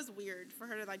know. That was weird for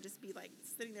her to like just be like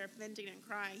sitting there venting and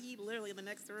crying. He literally in the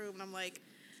next room, and I'm like,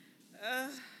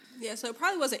 Yeah, so it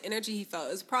probably wasn't energy he felt.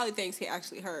 It was probably things he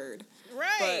actually heard.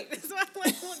 Right. So I'm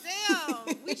like, well,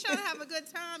 damn. We trying to have a good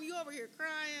time. You over here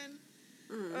crying.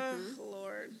 Mm-hmm. Oh,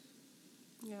 Lord.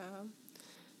 Yeah.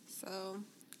 So,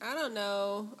 I don't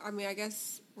know. I mean, I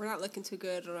guess we're not looking too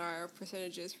good on our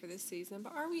percentages for this season.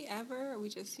 But are we ever? Or we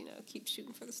just, keep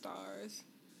shooting for the stars?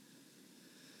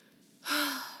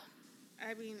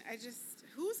 I mean,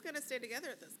 who's going to stay together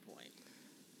at this point?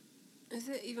 Is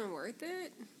it even worth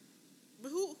it?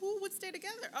 Who would stay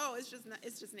together? Oh, it's just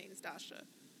Nate and Stasha.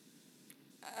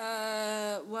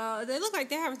 Well, they look like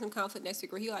they're having some conflict next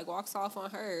week where he like walks off on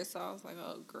her. So I was like,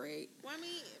 oh, great. Well, I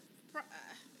mean,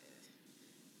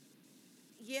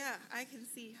 yeah, I can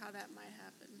see how that might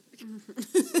happen.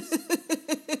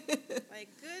 Like,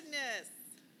 goodness.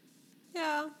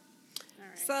 Yeah. All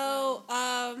right. So,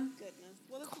 goodness.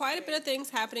 Well, quite a bit of things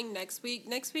happening next week.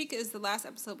 Next week is the last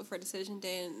episode before Decision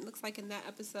Day, and it looks like in that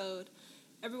episode,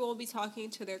 everyone will be talking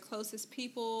to their closest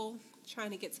people, trying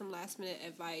to get some last-minute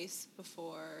advice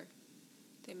before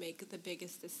they make the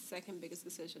second biggest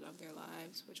decision of their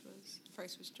lives, which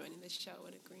was joining this show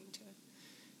and agreeing to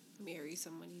marry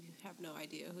someone you have no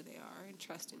idea who they are and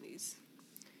trusting these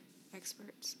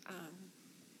experts.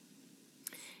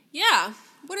 Yeah.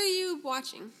 What are you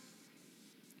watching?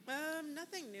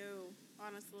 Nothing new,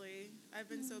 honestly. I've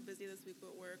been so busy this week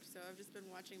with work, so I've just been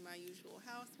watching My Usual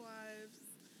Housewives.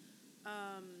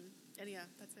 And yeah,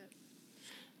 that's it.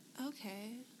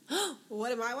 Okay.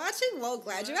 What am I watching? Well,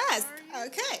 glad you What asked. are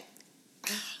you Okay.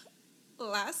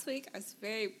 Last week, I was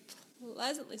very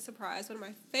pleasantly surprised. One of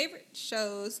my favorite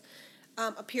shows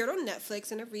appeared on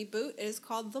Netflix in a reboot. It is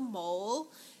called The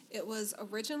Mole. It was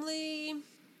originally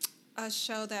a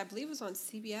show that I believe was on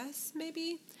CBS,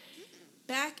 maybe.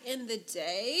 Back in the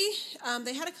day,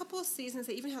 they had a couple of seasons.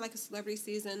 They even had like a celebrity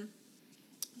season.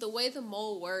 The way The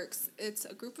Mole works, it's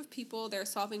a group of people. They're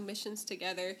solving missions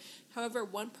together. However,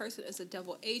 one person is a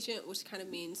double agent, which kind of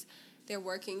means they're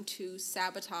working to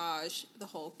sabotage the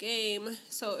whole game.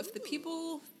 So if the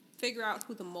people figure out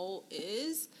who the mole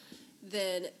is,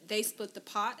 then they split the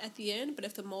pot at the end. But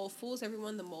if the mole fools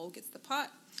everyone, the mole gets the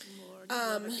pot. Lord, you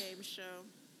love a game show.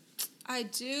 I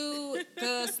do.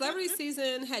 The celebrity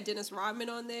season had Dennis Rodman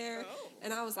on there,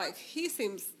 and I was like, he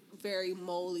seems very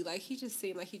moley. Like, he just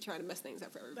seemed like he's trying to mess things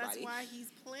up for everybody. That's why he's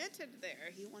planted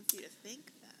there. He wants you to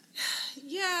think that.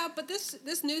 Yeah, but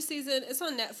this new season, it's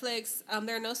on Netflix.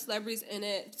 There are no celebrities in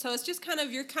it, so it's just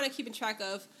you're kind of keeping track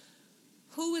of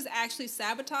who is actually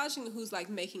sabotaging and who's like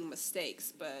making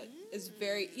mistakes. But it's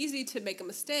very easy to make a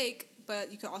mistake,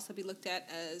 but you can also be looked at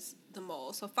as the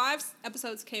mole. So 5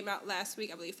 episodes came out last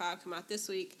week. I believe 5 come out this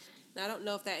week. And I don't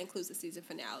know if that includes the season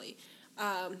finale.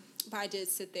 But I did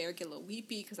sit there and get a little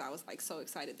weepy because I was like so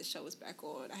excited the show was back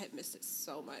on. I had missed it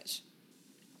so much.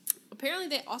 Apparently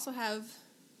they also have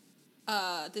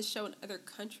this show in other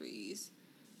countries,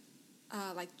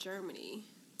 like Germany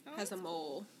has a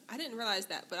mole. I didn't realize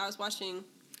that, but I was watching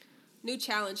New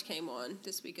Challenge came on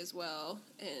this week as well,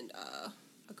 and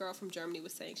a girl from Germany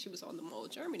was saying she was on the Mole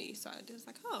Germany, so I was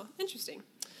like, oh, interesting.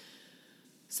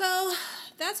 So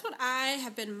that's what I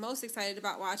have been most excited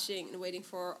about watching and waiting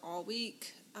for all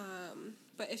week.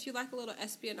 But if you like a little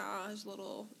espionage,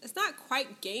 it's not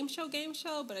quite game show,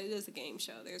 but it is a game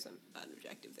show. There's an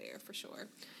objective there for sure.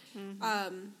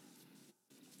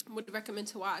 Would recommend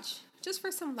to watch just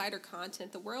for some lighter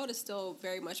content. The world is still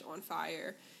very much on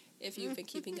fire. If you've been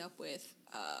keeping up with,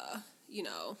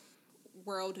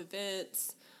 world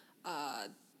events,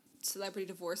 celebrity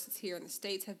divorces here in the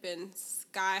States have been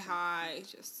sky high,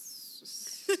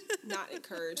 just not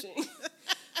encouraging.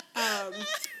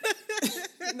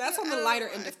 And that's on the lighter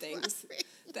end of things.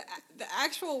 The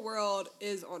actual world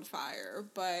is on fire,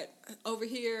 but over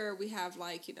here we have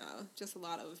just a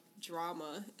lot of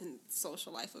drama in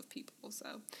social life of people.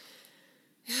 So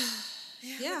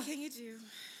yeah. What can you do?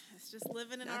 It's just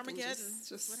living in Nothing, Armageddon.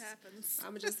 just what happens. I'm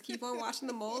gonna just keep on watching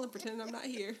The Mole and pretend I'm not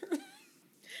here.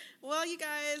 Well, you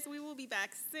guys, we will be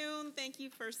back soon. Thank you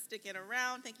for sticking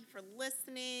around. Thank you for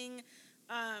listening.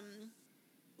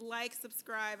 Like,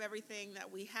 subscribe, everything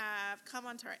that we have. Come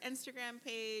onto our Instagram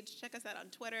page. Check us out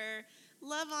on Twitter.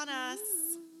 Love on us.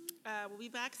 We'll be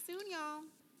back soon, y'all.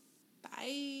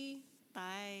 Bye.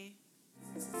 Bye.